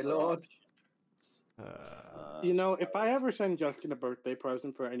Lord. You know, if I ever send Justin a birthday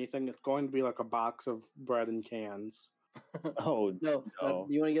present for anything, it's going to be like a box of bread and cans. Oh No,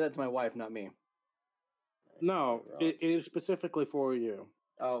 you want to get that to my wife, not me. No, it is specifically for you.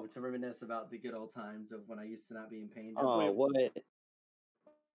 Oh, to reminisce about the good old times of when I used to not be in pain. Oh, what?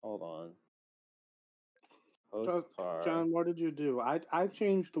 Hold on. Postcard. John, what did you do? I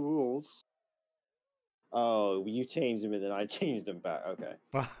changed the rules. Oh, you changed them and then I changed them back. Okay.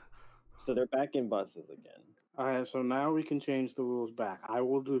 So they're back in buses again. All right, so now we can change the rules back. I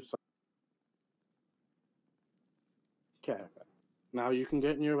will do so. Okay. Now you can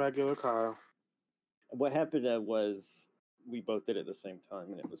get in your regular car. What happened was we both did it at the same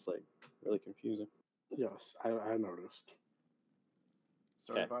time and it was like really confusing. Yes, I noticed.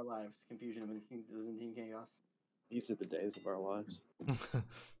 Story of our lives. Confusion within Team KAOS. These are the days of our lives.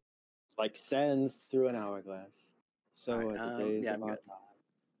 Like sands through an hourglass. So are the days of our lives.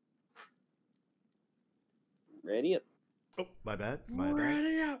 Ready up. Oh, my bad.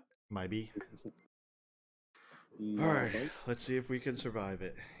 Ready up. My B. All right, let's see if we can survive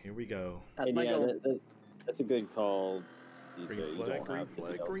it. Here we go. And yeah, that's a good call. Green flag, green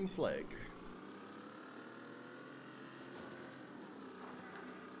flag, green flag.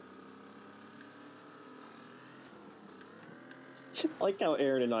 I like how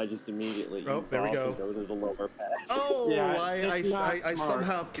Aaron and I just immediately there we go. Go to the lower path. Oh, yeah, I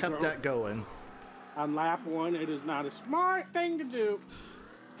somehow kept that going. On lap 1, it is not a smart thing to do.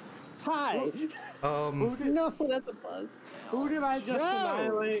 Hi. No, that's a buzz. Who did I just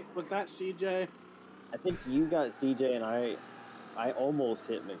annihilate? Was that CJ? I think you got CJ and I almost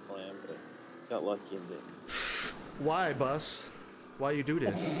hit McBlam, but got lucky and didn't. Why, Bus? Why you do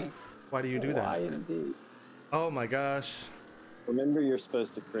this? Why do you do that? Why indeed? Oh my gosh. Remember, you're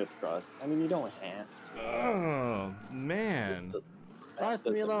supposed to crisscross. I mean, you don't have to. Oh, man. Bust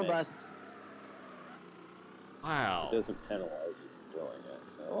me alone, Bust. Wow. It doesn't penalize you for doing it.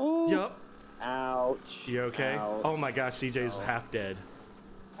 So. Oh. Yup. Ouch. You okay? Ouch. Oh my gosh, CJ's half dead.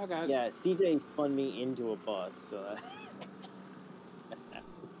 Hi, guys. Yeah, CJ spun me into a bus, so that...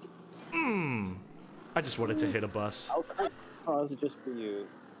 I just wanted to hit a bus. I'll crisscross just for you.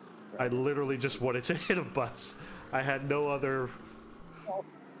 I literally just wanted to hit a bus. I had no other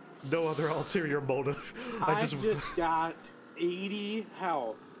ulterior motive. I just got 80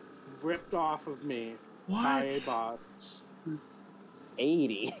 health ripped off of me by a bus.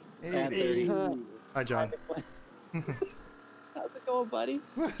 80? 80. Hi, John. How's it going, buddy?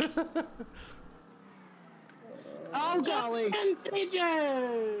 Oh, golly!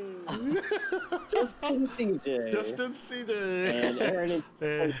 Justin CJ. Justin CJ. And Aaron and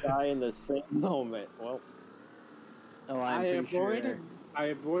CJ die in the same moment. Well, I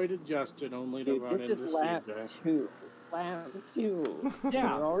avoided Justin only to run into this is lap CJ. 2. Lap 2.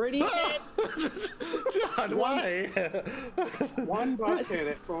 Yeah. You're already dead. John, why? One bus hit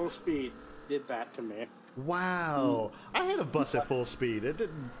at full speed did that to me. Wow. I had a bus at full speed. It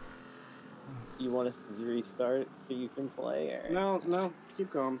didn't. You want us to restart so you can play? Or? No,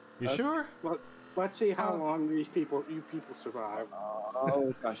 keep going. You sure? Let's see how long you people survive.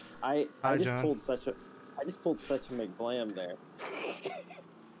 Oh gosh, I just pulled such a McBlam there.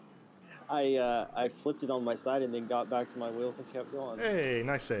 I flipped it on my side and then got back to my wheels and kept going. Hey,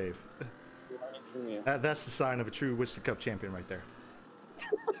 nice save. That's the sign of a true Winston Cup champion right there.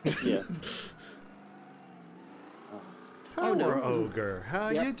 Yeah. Power Ogre, how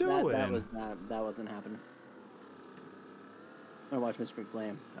you doing? That wasn't happening. I watch Mr.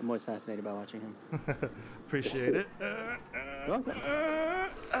 McBlam. I'm always fascinated by watching him. Appreciate it.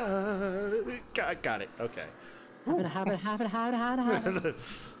 Got it. Okay.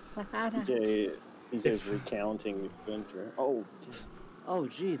 CJ's recounting the adventure. Oh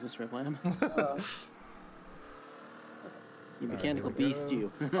jeez, Mr. McBlam. You mechanical beast,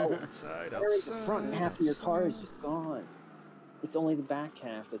 you. Outside. The front half of your car is just gone. It's only the back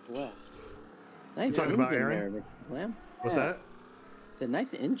half that's left. Nice talking engine about Aaron? there, McBlam. What's that? It's a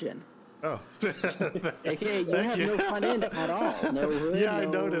nice engine. Oh. AKA, you have no front end at all. No hood. Yeah, I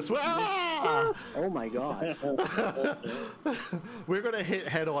noticed. Ah! Oh my god. We're gonna hit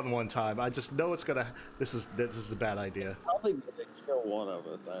head on one time. I just know it's gonna. This is a bad idea. It's probably gonna kill one of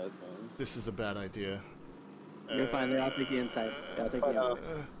us, I assume. This is a bad idea. You're fine. I'll take the inside. I'll take the inside.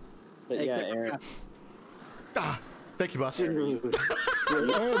 But yeah, Aaron. Thank you, boss.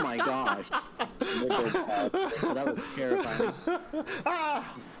 Oh my gosh. Oh, that was terrifying.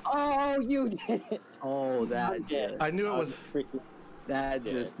 Oh, you did it. Oh, that I knew it was freaking. that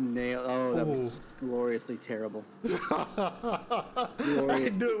just nailed. Oh, that was just gloriously terrible.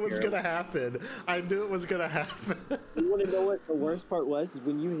 I knew it was gonna happen. I knew it was gonna happen. You want to know what the worst part was? Is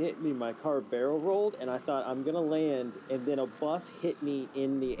when you hit me, my car barrel rolled, and I thought I'm gonna land, and then a bus hit me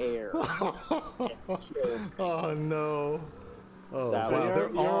in the air. Oh no. Oh That wow, was- they're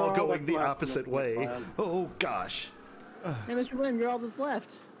you're all all going that's the left, opposite Mr. way. McBlam. Oh gosh. Hey, Mr. Blim, you're all that's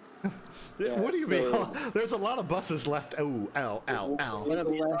left. Yeah, What do you so- mean? There's a lot of buses left. Oh, ow, ow, ow. One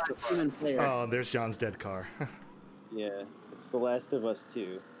of you left, human player. Oh, there's John's dead car. Yeah, it's The Last of Us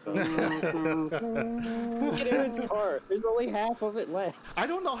 2. So. Look at Aaron's car. There's only half of it left. I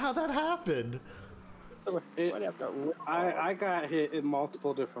don't know how that happened. So It- I'd have to rip I got hit in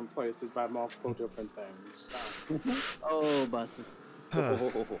multiple different places by multiple different things. Oh, busted.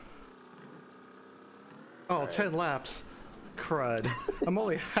 off. Oh, 10 laps. Crud. I'm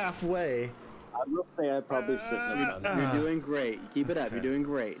only halfway. I will say I probably shouldn't have done that. You're doing great. Keep it up. You're doing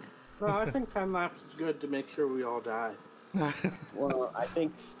great. Well, I think 10 laps is good to make sure we all die. Well, I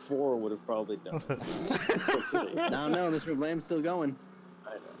think 4 would have probably done it. No, Mr. Blam's still going.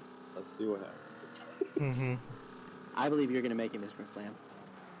 I know. Let's see what happens. Hmm. I believe you're gonna make it, Mr. Blam.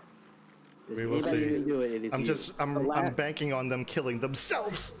 We will Anybody see. who can do it, it is you. I'm banking on them killing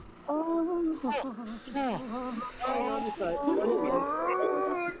themselves.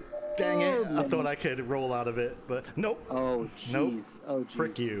 Dang it. I thought I could roll out of it, but nope. Oh, Nope. jeez. Oh, jeez.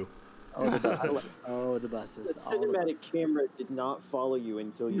 Frick you. Oh, the buses. Oh, the buses. The All the cinematic camera did not follow you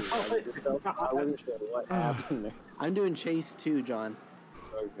until you righted yourself. I wasn't sure what happened there. I'm doing Chase 2, John.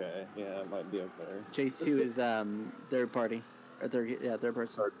 Okay, yeah, it might be up there. Chase 2 is third party. Or third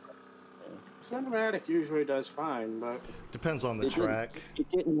person. Cinematic usually does fine, but Depends on the It didn't- track. It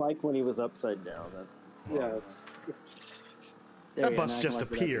didn't like when he was upside down. That's yeah. There That we go, bus now I just can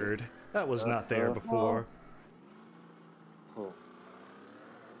look it up. appeared. That was not there before. oh,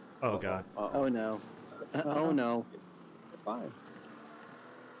 Oh god. Oh no. Oh no. Fine.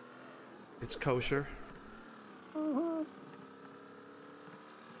 It's kosher.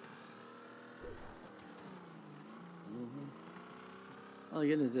 Oh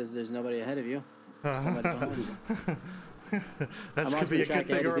goodness, there's nobody ahead of you. Somebody behind you. That I'm could be a watching the track good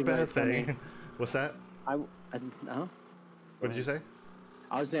thing ahead or to a see bad what's coming. thing. What's that? I said, no. What did you say?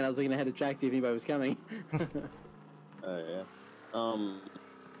 I was saying I was looking ahead to track to see if anybody was coming. Oh yeah.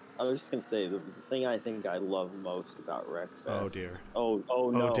 I was just gonna say the thing I think I love most about Wreckfest. Oh dear. Oh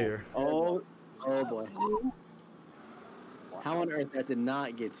no. Oh dear. Oh. Oh boy. How on earth that did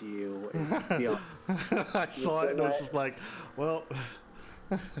not get to you is beyond. I saw it and I was just like, well,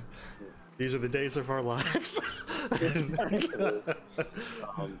 these are the days of our lives.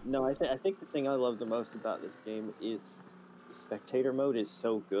 No, I think the thing I love the most about this game is the spectator mode is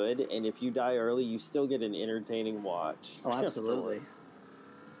so good, and if you die early, you still get an entertaining watch. Oh, absolutely.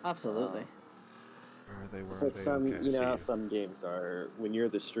 Absolutely. Where are they? Where It's are like they? some, Okay, I you know see how you. some games are, when you're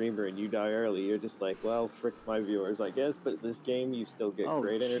the streamer and you die early, you're just like, well, frick my viewers, I guess, but this game, you still get Oh,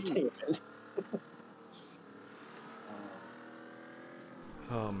 great jeez. entertainment.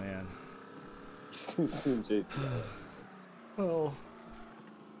 Oh man. CJ, Oh.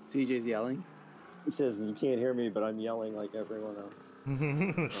 CJ's yelling. he says, you can't hear me, but I'm yelling like everyone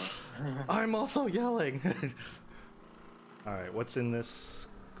else. I'm also yelling. All right, what's in this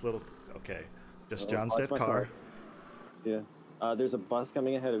little? Okay, just Oh, John's watch dead my car. Yeah. There's a bus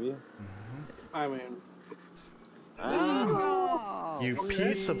coming ahead of you. I mean, Oh, You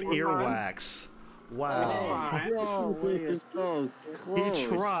piece of earwax. Wow. oh, we're so He close.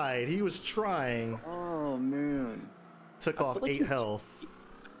 tried. He was trying. Oh man. Took I off feel like 8 he- health.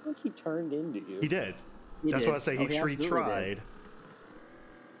 I think he turned into you. He did. He That's did. what I say. He Oh, absolutely did. tried.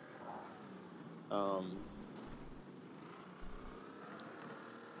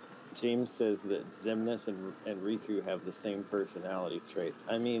 James says that Xemnas and Riku have the same personality traits.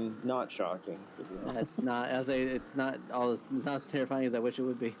 I mean, not shocking. To be honest. That's not. I say it's not all. It's not as terrifying as I wish it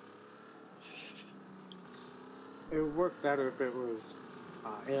would be. it would work better if it was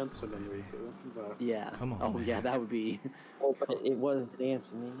Ansem and Riku, but Yeah. Come on, Oh man. yeah, that would be. Oh, but it was the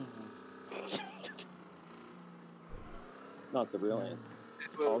answer. Not the real answer.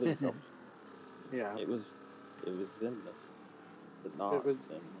 it All was, this stuff. yeah, It was Xemnas, but not it was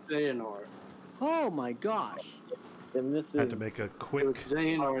Xemnas. Xehanort. Oh my gosh. Xemnas Had to is- make a It was quick.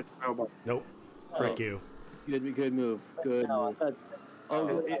 Xehanort's robot. Nope. Frick you. Good move. Good No, I move. thought. Oh,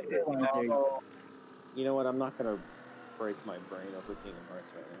 Oh, there you go. You know what? I'm not gonna break my brain over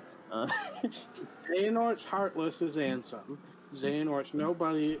Xehanort's right now. Xehanort's Heartless is Ansem. Xehanort's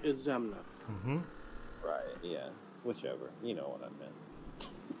Nobody is Zemna. Mm-hmm. Right, yeah. Whichever. You know what I meant.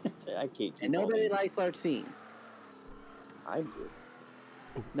 I can't. And nobody likes Larxene. I do.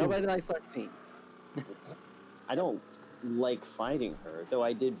 Nobody likes Larxene. I don't like fighting her, though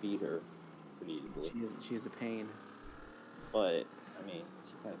I did beat her pretty easily. She's a pain. But, I mean,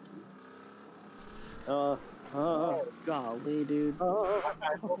 she's kind of cute. Oh, golly, dude. I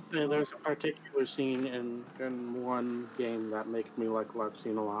will say there's a particular scene in one game that makes me like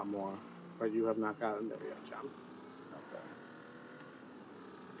Larxene a lot more, but you have not gotten there yet, John. Okay.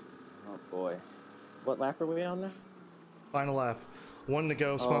 Oh, boy. What lap are we on now? Final lap. 1 to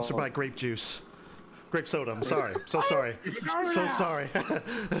go, sponsored by Grape Juice. Grape soda, I'm sorry. So sorry. So sorry.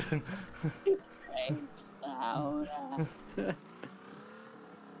 Grape soda.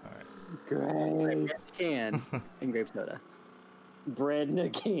 Grape in a can and grape soda. Bread in a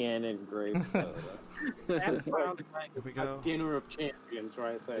can and grape soda. That sounds like Here we go. a dinner of champions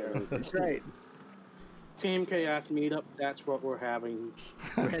right there. That's right. Team Chaos meetup, that's what we're having.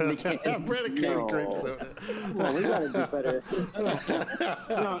 Bread in a can. Bread and can and grape soda. Well, we gotta do better.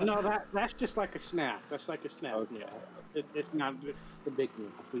 No, that's just like a snack. That's like a snack Okay. meal. It's not the big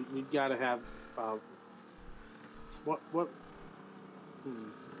meal. We gotta have what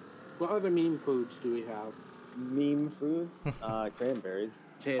other meme foods do we have? Meme foods? Cranberries.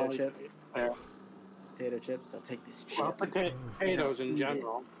 Potato Oh, chip. yeah. Potato chips. I'll take this chip. Well, potatoes in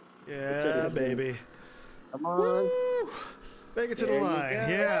general. Yeah, baby. Come on. Woo! Make it to the There you line. go.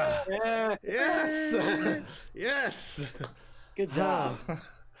 Yeah. Yeah. Yes. Yes. Good job.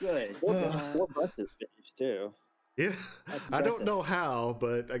 Good. Four buses finished, too. Yeah. That's I don't impressive. know how,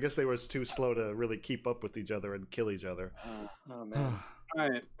 but I guess they were too slow to really keep up with each other and kill each other. Oh, man. All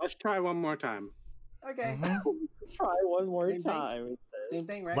right, let's try one more time. Okay. Try one more Same thing. time. It Same says.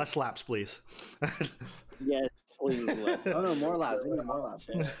 thing, right? Less laps, please. Yes, please. Left. Oh, no, more laps. We need more laps.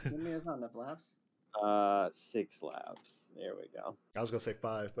 Maybe that's not enough laps. 6 laps. There we go. I was gonna say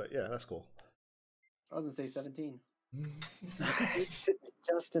 5, but yeah, that's cool. I was going to say 17.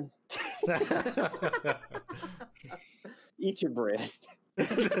 Justin, eat your bread.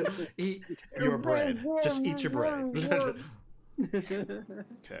 Eat your bread. Just eat your bread. Okay.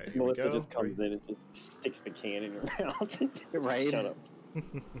 Here Melissa we go. just comes in and just sticks the can in your mouth. Right. Shut up.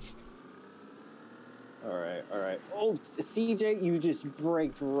 All right. Oh, CJ, you just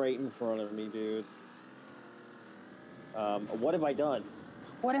braked right in front of me, dude. What have I done?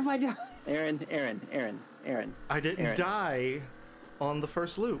 What have I done? Aaron. I didn't Aaron. die on the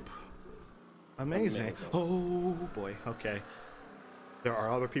first loop. Amazing. Oh boy. Okay. There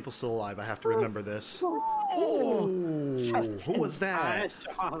are other people still alive. I have to remember this. Oh, who was that?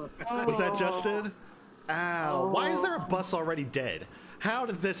 Was that Justin? Ow. Why is there a bus already dead? How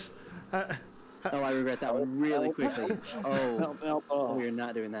did this... Oh, I regret that one really quickly. Oh, Help. oh, we are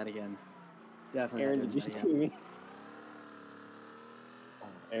not doing that again. Definitely. Aaron, not did doing you that see me?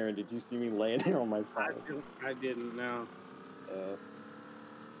 Aaron, did you see me laying there on my side? I didn't know. Good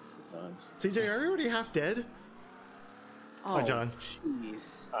times. CJ, are you already half dead? again. Hi, John.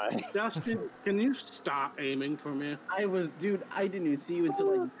 Jeez. Hi. Justin, can you stop aiming for me? Dude, I didn't even see you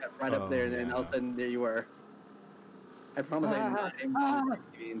until I got right up there, and then all of a sudden, there you were. I promise I did not aim for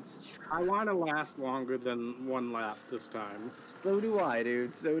you means. I want to last longer than one lap this time. So do I,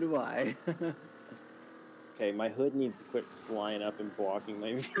 dude. So do I. Okay, my hood needs to quit flying up and blocking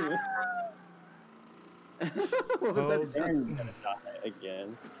my view. What was that Aaron's sound? gonna die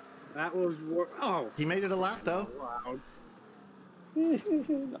again. That was He made it a lap, though. loud.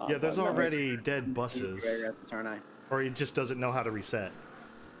 Yeah, there's already dead buses. Right at this, aren't I? Or he just doesn't know how to reset.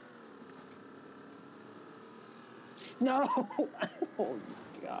 No! Oh,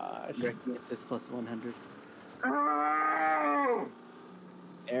 gosh. It's this plus 100. Oh!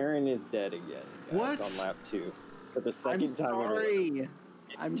 Aaron is dead again. Guys, What? On lap 2. For the I'm second time in a row. sorry.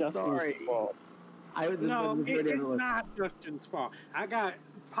 It's I'm Justin's sorry. fault. I was No, the it's not Justin's fault. I got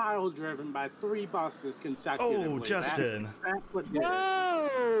pile driven by 3 buses consecutively. Oh, Justin. That's what did it.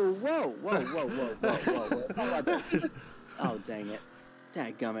 Whoa. Oh, dang it.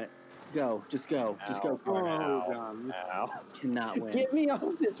 Dadgummit. Go. Just go. Just go. Oh, Ow. God. Ow. Cannot win. Get me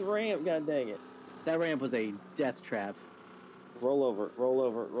off this ramp, god dang it. That ramp was a death trap. Roll over.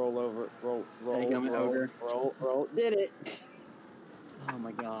 Dadgummit, ogre. Roll. Did it. Oh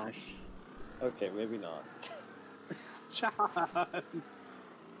my gosh. Okay, maybe not. John.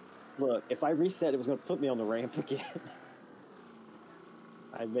 Look, if I reset, it was going to put me on the ramp again.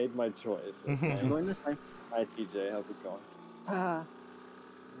 I made my choice. Okay? I'm going this way. Hi, CJ. How's it going?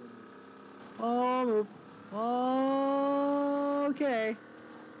 Oh, move.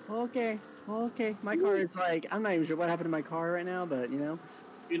 Okay. My car is like, I'm not even sure what happened to my car right now, but you know.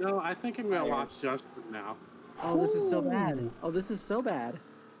 You know, I think I'm gonna watch Justin now. Oh, this is so bad. Oh, this is so bad.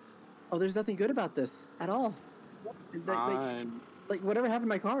 Oh, there's nothing good about this at all. Like whatever happened to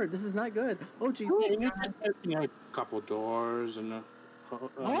my car, this is not good. Oh, jeez. You know, a couple doors and a...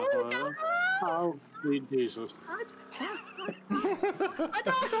 Oh, oh, sweet Jesus.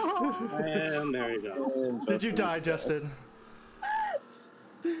 And there you go. Did you die, Justin?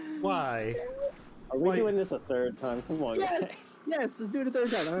 Why? Are we doing this a third time? Come on, guys. Yes, let's do it a third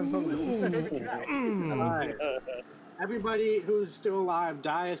time. I'm having fun with this. All right. Everybody who's still alive,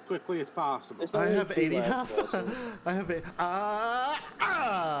 die as quickly as possible. I have 80 health. I have a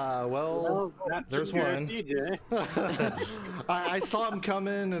well, there's one. I saw him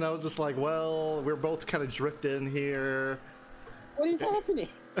coming, and I was just like, well, we're both kind of dripped in here. What is happening?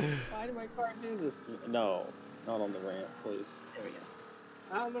 Why did my car do this? No, not on the ramp, please. There we go.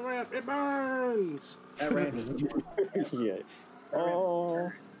 On the ramp, it burns. That ramp is yeah.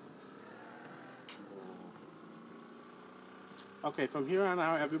 Oh. Okay, from here on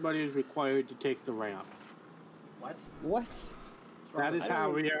out, everybody is required to take the ramp. What? What? That is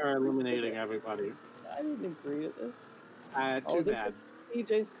how we are eliminating everybody. I didn't agree to this. Too bad. This is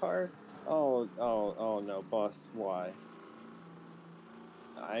CJ's car. Oh no, boss. Why?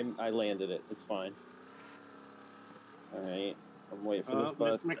 I landed it. It's fine. All right. I'm waiting for this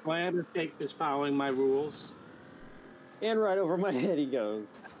bus. Mr. McBlam is following my rules. And right over my head he goes.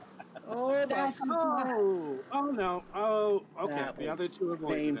 Oh, that's oh no. Oh, okay. That The other two are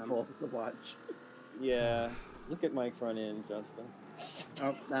painful to watch. Yeah. Look at my front end, Justin.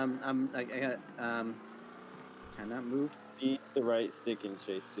 Oh, I got cannot move. If you use the right stick in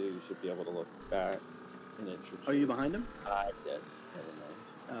Chase 2, you should be able to look back. And it should. Are you behind him? I'm dead. Never mind.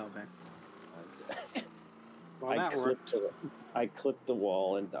 Oh, okay. I'm dead. Well, that worked. I clipped the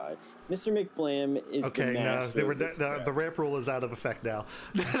wall and died. Mr. McBlam is okay. No, the ramp rule is out of effect now.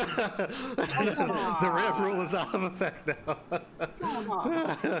 The ramp rule is out of effect now.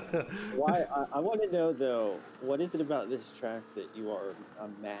 Why? I want to know though. What is it about this track that you are a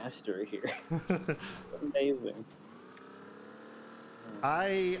master here? It's amazing.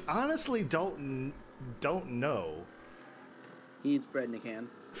 I honestly don't know. He eats bread in a can.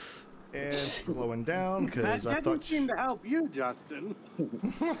 And slowing down because I that thought didn't seem to help you, Justin.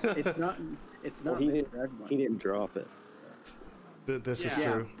 It's not. It's not. Well, he didn't drop it. So. This is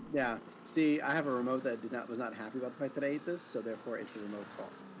true. Yeah. See, I have a remote that was not happy about the fact that I ate this, so therefore it's the remote's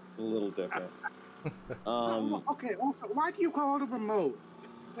fault. It's a little different. Okay. Also, why do you call it a remote?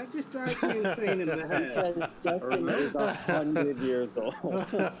 That just drives me insane in the head. Because Justin is 100 years old.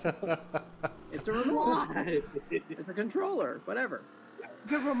 It's a remote. It's a controller. Whatever.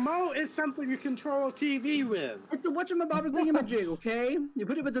 The remote is something you control a TV with. It's a whatchamabobber thingamajig, okay? You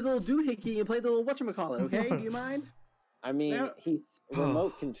put it with the little doohickey and you play the little whatchamacallit, okay? Do you mind? I mean,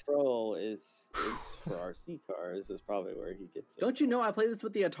 remote control is for RC cars is probably where he gets it. Don't you know I play this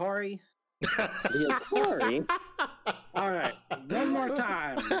with the Atari? The Atari? All right, one more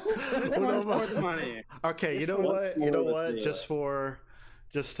time. This one's for the money. Okay, you know what?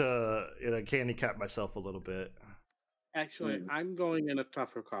 Just to handicap myself a little bit. Actually, I'm going in a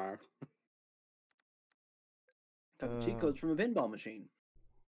tougher car. Tough cheat codes from a pinball machine.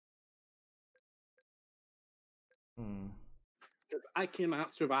 I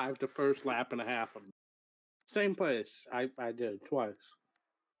cannot survive the first lap and a half of same place. I did twice.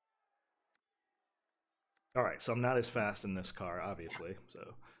 All right, so I'm not as fast in this car, obviously.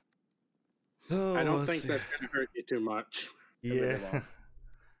 So I don't think that's gonna hurt you too much. Yeah,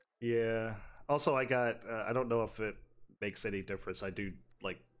 yeah. Also, I got. I don't know if it makes any difference. I do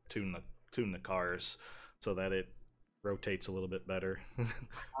like tune the cars so that it rotates a little bit better.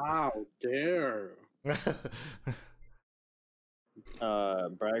 How dare!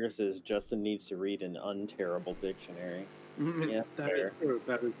 Bragger says Justin needs to read an unterrible dictionary. Yeah, that is true.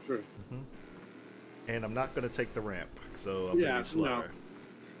 That is true. And I'm not going to take the ramp, so I'm going to be slower.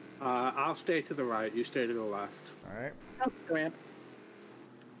 No. I'll stay to the right. You stay to the left. All right. Ramp.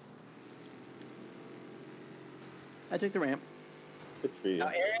 I took the ramp. Good for you. Now,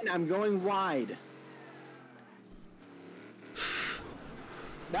 Aaron, I'm going wide.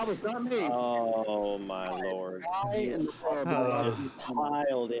 That was not me. Oh my lord! Just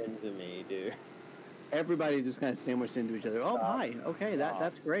piled into me, dude. Everybody just kind of sandwiched into each other. Oh, hi. Okay,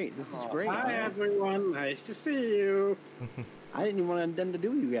 that's great. This is great. Hi, everyone. Nice to see you. I didn't even want them to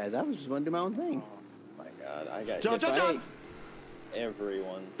do you guys. I was just want to do my own thing. Oh my god, I got John.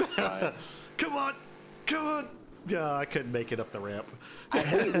 everyone. Come on. Yeah, I couldn't make it up the ramp. I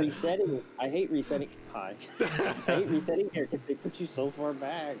hate resetting. I hate resetting. Hi. I hate resetting here because they put you so far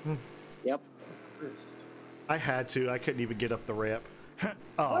back. Yep. First. I had to. I couldn't even get up the ramp.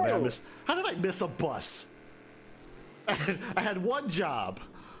 Oh man, how did I miss a bus? I had one job.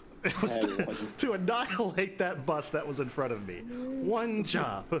 It was to annihilate that bus that was in front of me. One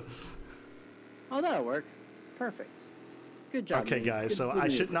job. Oh, that'll work. Perfect. Good job. Okay, guys. So I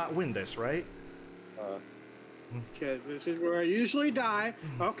should not win this, right? Okay, this is where I usually die.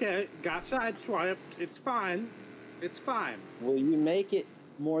 Okay, got sideswiped. It's fine. It's fine. Will you make it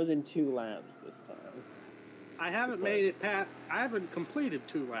more than 2 laps this time? I haven't made it past. I haven't completed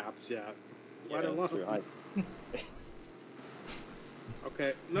 2 laps yet. Yeah, Let true. alone.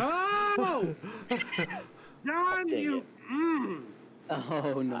 Okay. No! John, you.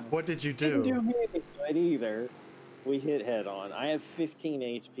 Oh no. What did you Didn't do? do me any good either. We hit head on. I have 15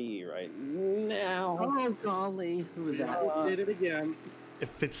 HP right now. Oh golly, who was that? I did it again.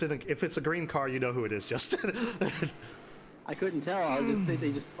 If it's a green car, you know who it is, Justin. I couldn't tell. I was just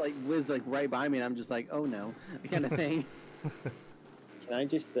they just like whizzed like right by me, and I'm just like, oh no, kind of thing. Can I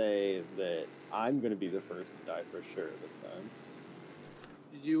just say that I'm going to be the first to die for sure this time?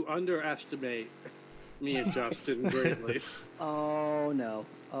 You underestimate me and Justin greatly. Oh no.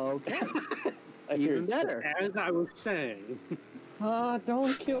 Okay. Even better. As I was saying.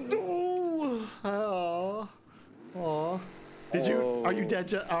 Don't kill me. Oh. Oh. Did you? Are you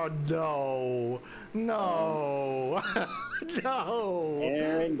dead? Oh no. No. No.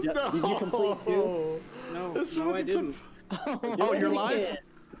 Aaron, did you complete 2? No, I didn't. Oh, you're live?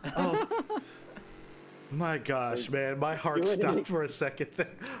 Oh. My gosh, man. My heart stopped for a second there.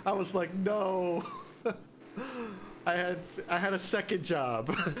 I was like, no. I had a second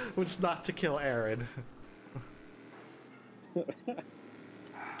job, which was not to kill Aaron.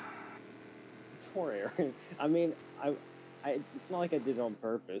 Poor Aaron. I mean, it's not like I did it on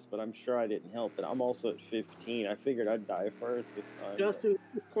purpose, but I'm sure I didn't help it. I'm also at 15. I figured I'd die first this time. Justin,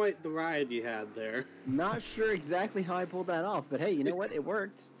 quite the ride you had there. Not sure exactly how I pulled that off, but hey, you know what? It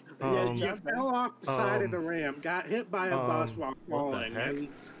worked. You fell off the side of the ramp, got hit by a bus while falling, and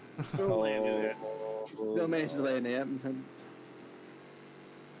still landed it. Still managed to land it.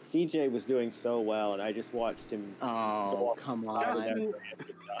 CJ was doing so well, and I just watched him. Oh, come on. Justin,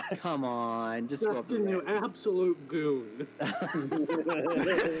 Come on. Just go up the Justin, you ramp. absolute goon.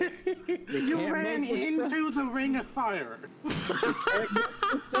 You ran into the ring of fire.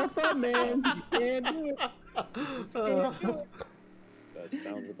 Stuff up, man. You can't do it. Just can't do it. That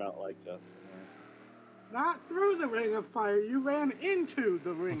sounds about like Justin. Not through the ring of fire, you ran into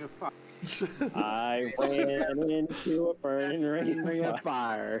the ring of fire. I ran into a burning ring of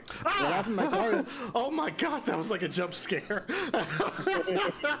fire. What happened to my car? Oh my god, that was like a jump scare.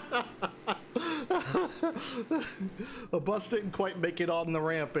 The bus didn't quite make it on the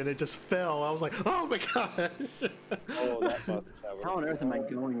ramp and it just fell. I was like, oh my gosh. Oh, that bus. How on earth am I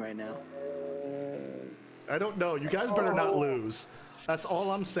going right now? I don't know. You guys better not lose. That's all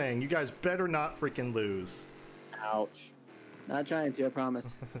I'm saying. You guys better not freaking lose. Ouch. Not trying to, I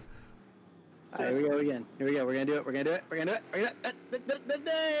promise. All right, here we go again. Here we go. We're gonna do it. We're gonna do it. We're gonna do it. We're gonna do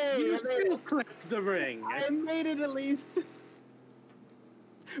it. You still clicked the ring. I made it at least.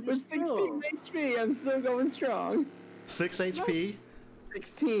 With 16 HP, I'm still going strong. 6 HP?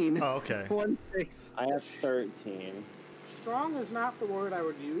 16. Oh, okay. 1 6. I have 13. Strong is not the word I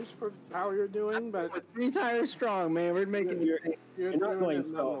would use for how you're doing, but With 3 tires strong, man. We're making You're you're not doing going it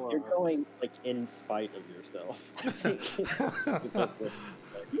strong. You're nonetheless. going like in spite of yourself.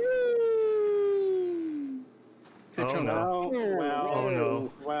 Oh no. Oh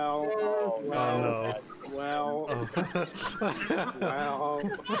no. Well,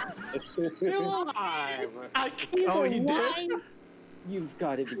 still alive. Oh, he did? You've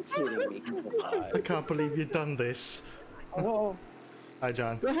got to be kidding me. He's alive. I can't believe you've done this. Oh, Hi,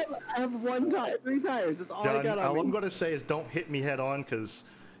 John. I have 3 tires. That's all I John, got on all me. I'm going to say is don't hit me head on because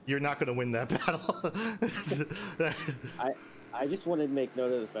you're not going to win that battle. I just wanted to make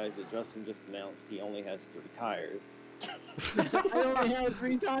note of the fact that Justin just announced he only has 3 tires. I only have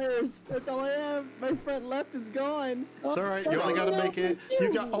 3 tires. That's all I have. My front left is gone. It's all right. You only got to make it.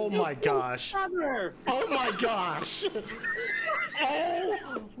 You got. Oh my gosh. Oh my gosh.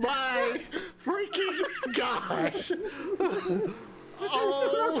 Oh my freaking gosh.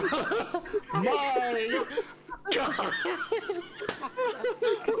 Oh my god.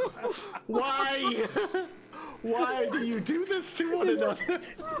 Why? Why do you do this to one another?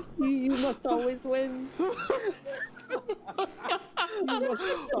 You must always win.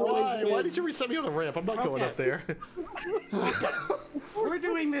 Why? Why did you reset me on the ramp? I'm not going up there. We're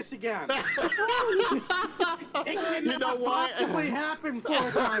doing this again. It know what? possibly happened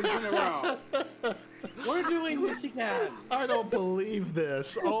 4 times in a row. We're doing this again. I don't believe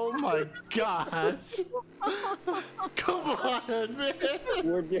this. Oh my gosh. Come on, man.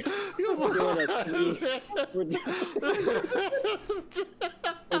 We're doing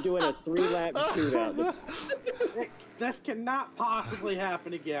a 3-lap shootout. This cannot possibly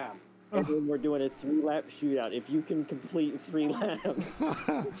happen again. And then we're doing a 3-lap shootout. If you can complete 3 laps,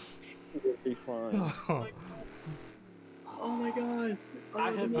 you'll be fine. Oh my god.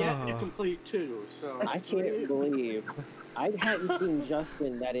 I have yet to complete 2, so... I can't believe I hadn't seen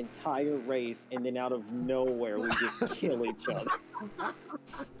Justin that entire race, and then out of nowhere we just kill each other.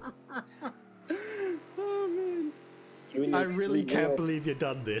 Oh man. I really can't believe you've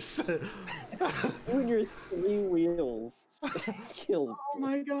done this. You and your 3 wheels killed. Oh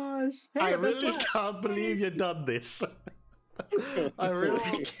my gosh. Hey, I really can't believe you've done this. I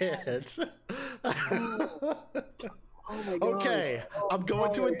really can't. Oh my god. Okay, I'm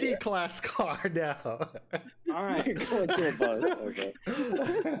going to a D-class car now. All right. Going to a bus. Okay.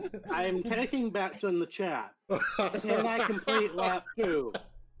 I am taking bets in the chat. Can I complete lap 2?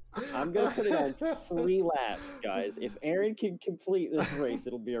 I'm gonna put it on 3 laps, guys. If Aaron can complete this race,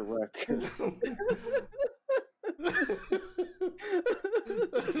 it'll be a record.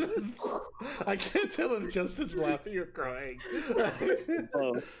 I can't tell if Justin's laughing or crying.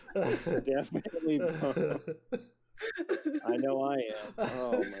 Both. Definitely both. I know I am.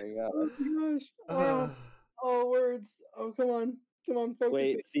 Oh my god. Oh my gosh. Oh, words. Oh, come on. Come on, focus.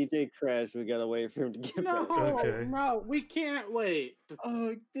 Wait, CJ crashed. We gotta wait for him to get No, back. Okay. no, we can't wait.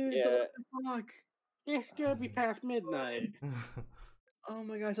 Oh, dude, Yeah. it's 11 o'clock. It's gonna be past midnight. Oh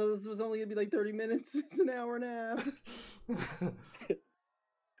my gosh, this was only gonna be like 30 minutes. It's an hour and a half.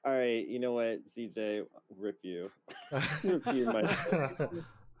 All right, you know what, CJ, rip you. Rip you, my friend.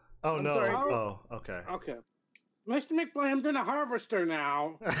 Oh I'm no. sorry. Oh, okay. Okay. Mr. McBlam's in a harvester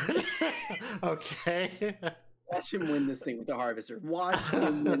now. Okay. Watch him win this thing with the harvester. Watch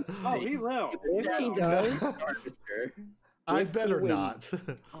him win. Oh, he will. If he does, Harvester. I If he better wins, not.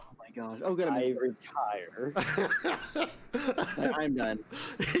 Oh my gosh. Oh, good. I retire. I'm done.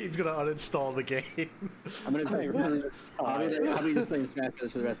 He's gonna uninstall the game. I'm gonna. I retire. I'll be just playing Smash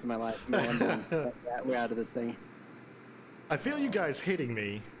Bros for the rest of my life. No, I'm done. We're out of this thing. I feel you guys hitting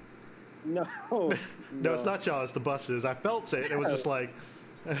me. No. No, it's not y'all, it's the buses. I felt it. It was just like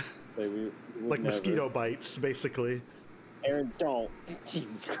We would like never. mosquito bites, basically. Aaron, don't.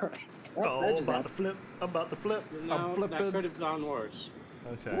 Jesus Christ. Oh, that I'm just about to flip. I'm about to flip. No, I'm that flipping. could have gone worse.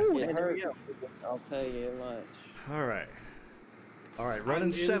 Okay. Ooh, Yeah, it there we hurt. go. I'll tell you much. All right. All right. I'm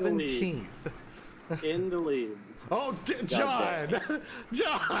Running in the lead. 17th. In the lead. Oh, John!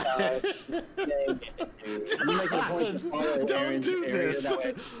 John! Dang it, dude. I'm making a point to follow Don't Aaron's do area this. that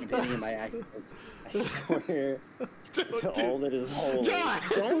way I'm getting in my accident. I swear Don't to do- all that is holy. John!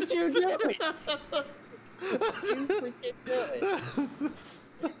 Don't you do it! Don't you freaking do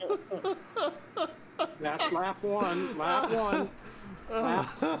it. That's lap 1. Lap 1. Lap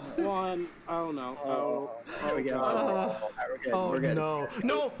 1. Oh no. Oh. There we go. We're good. Oh We're good. no.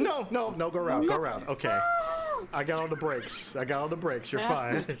 No, go around, go around. Okay. I got on the brakes. You're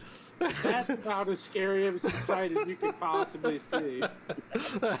fine. That's about as scary of a sight as you could possibly see.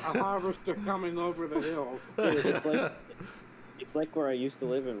 A harvester coming over the hill. Dude, it's like where I used to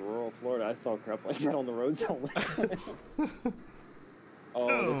live in rural Florida. I saw crap like that on the roads all the time. Oh,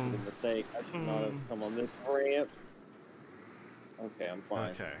 this was a mistake. I should not have come on this ramp. Okay, I'm fine.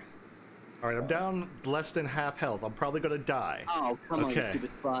 Okay. All right, I'm down less than half health. I'm probably gonna die. Oh, come on, you Okay.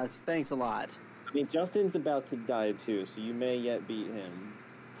 stupid bus. Thanks a lot. I mean, Justin's about to die too, so you may yet beat him.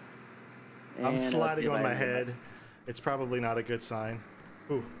 I'm And sliding okay, on my bye. head. It's probably not a good sign.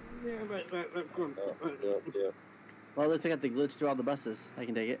 Ooh. Yeah, Yep. Well, let's got the glitch through all the buses. I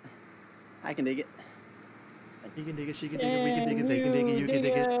can dig it. I can dig it. You can dig it, she can dig it, we can dig it, they can dig it, you can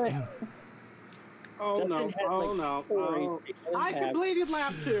dig it. Oh Justin no. had, Oh like, no. 4 Oh. HP. I completed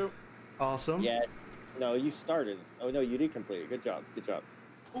lap 2. Awesome. Yeah. No, you started. Oh no, you did complete it. Good job. Good job.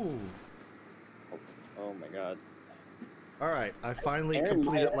 Ooh. Oh my god. All right, I finally Aaron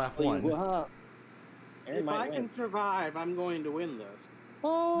completed might lap actually 1. win. Aaron If I might can win. survive, I'm going to win this.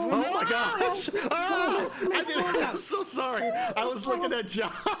 Oh my gosh! Oh, I'm so sorry. I was looking at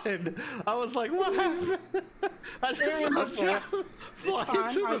John. I was like, what happened? I just saw John fly Fine,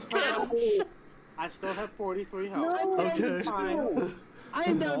 to I the still have- fence. I still have 43 health. Okay. Fine. I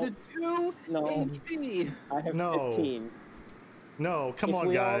am down to 2 No. HP. I have No. 15. No, come If on,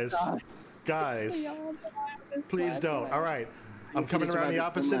 we all guys. die- Guys, please don't. All right, I'm You coming should around the survive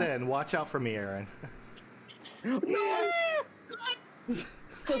opposite one lap. end. Watch out for me, Aaron.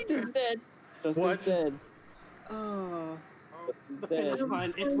 Justin's dead. Justin's What? dead. Oh. The finish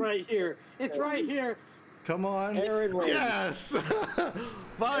line. It's right here. It's right here. Come on. Aaron wins. Yes!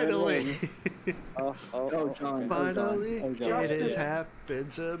 Finally! Oh, John. Finally, Oh, John. it has happened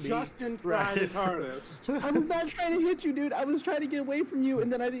to me. Justin tried his hardest. I was not trying to hit you, dude. I was trying to get away from you,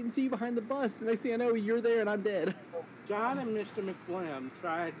 and then I didn't see you behind the bus. And next thing I know, you're there, and I'm dead. John and Mr. McBlam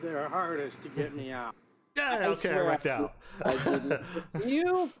tried their hardest to get me out. Yeah, I okay, I swear wrecked out. I didn't.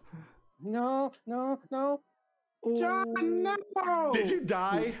 You? No. John, no! Did you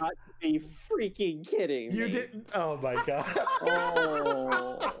die? You got to be freaking kidding me. You didn't? Oh my god.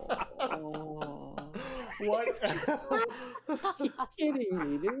 Oh. What? You kidding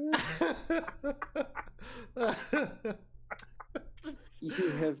me, dude? You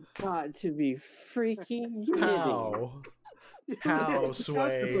have got to be freaking kidding. How,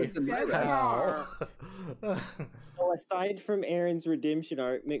 Sway? How? So aside from Aaron's redemption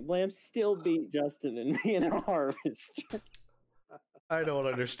arc, McBlam still beat Justin and me in a harvester. I don't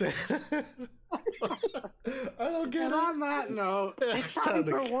understand. I don't get And it. on that note, it's time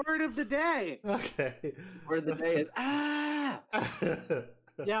for word of the day. Okay. Word of the day is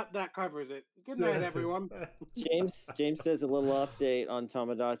Yep, that covers it. Good night, everyone. James says a little update on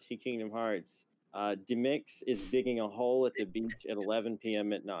Tomodachi Kingdom Hearts. Demix is digging a hole at the beach at 11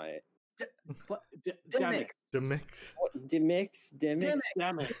 p.m. at night. Demic. Demix?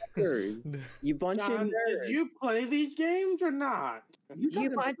 You bunch of John, nerds. did you play these games or not? You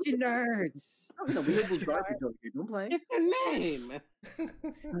bunch of nerds. Don't play. It's a name.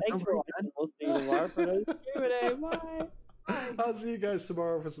 Thanks for watching. We'll see you tomorrow for another stream today. Bye. I'll see you guys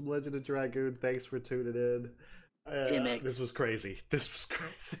tomorrow for some Legend of Dragoon. Thanks for tuning in. This was crazy.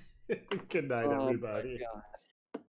 Good night, everybody. Oh my God.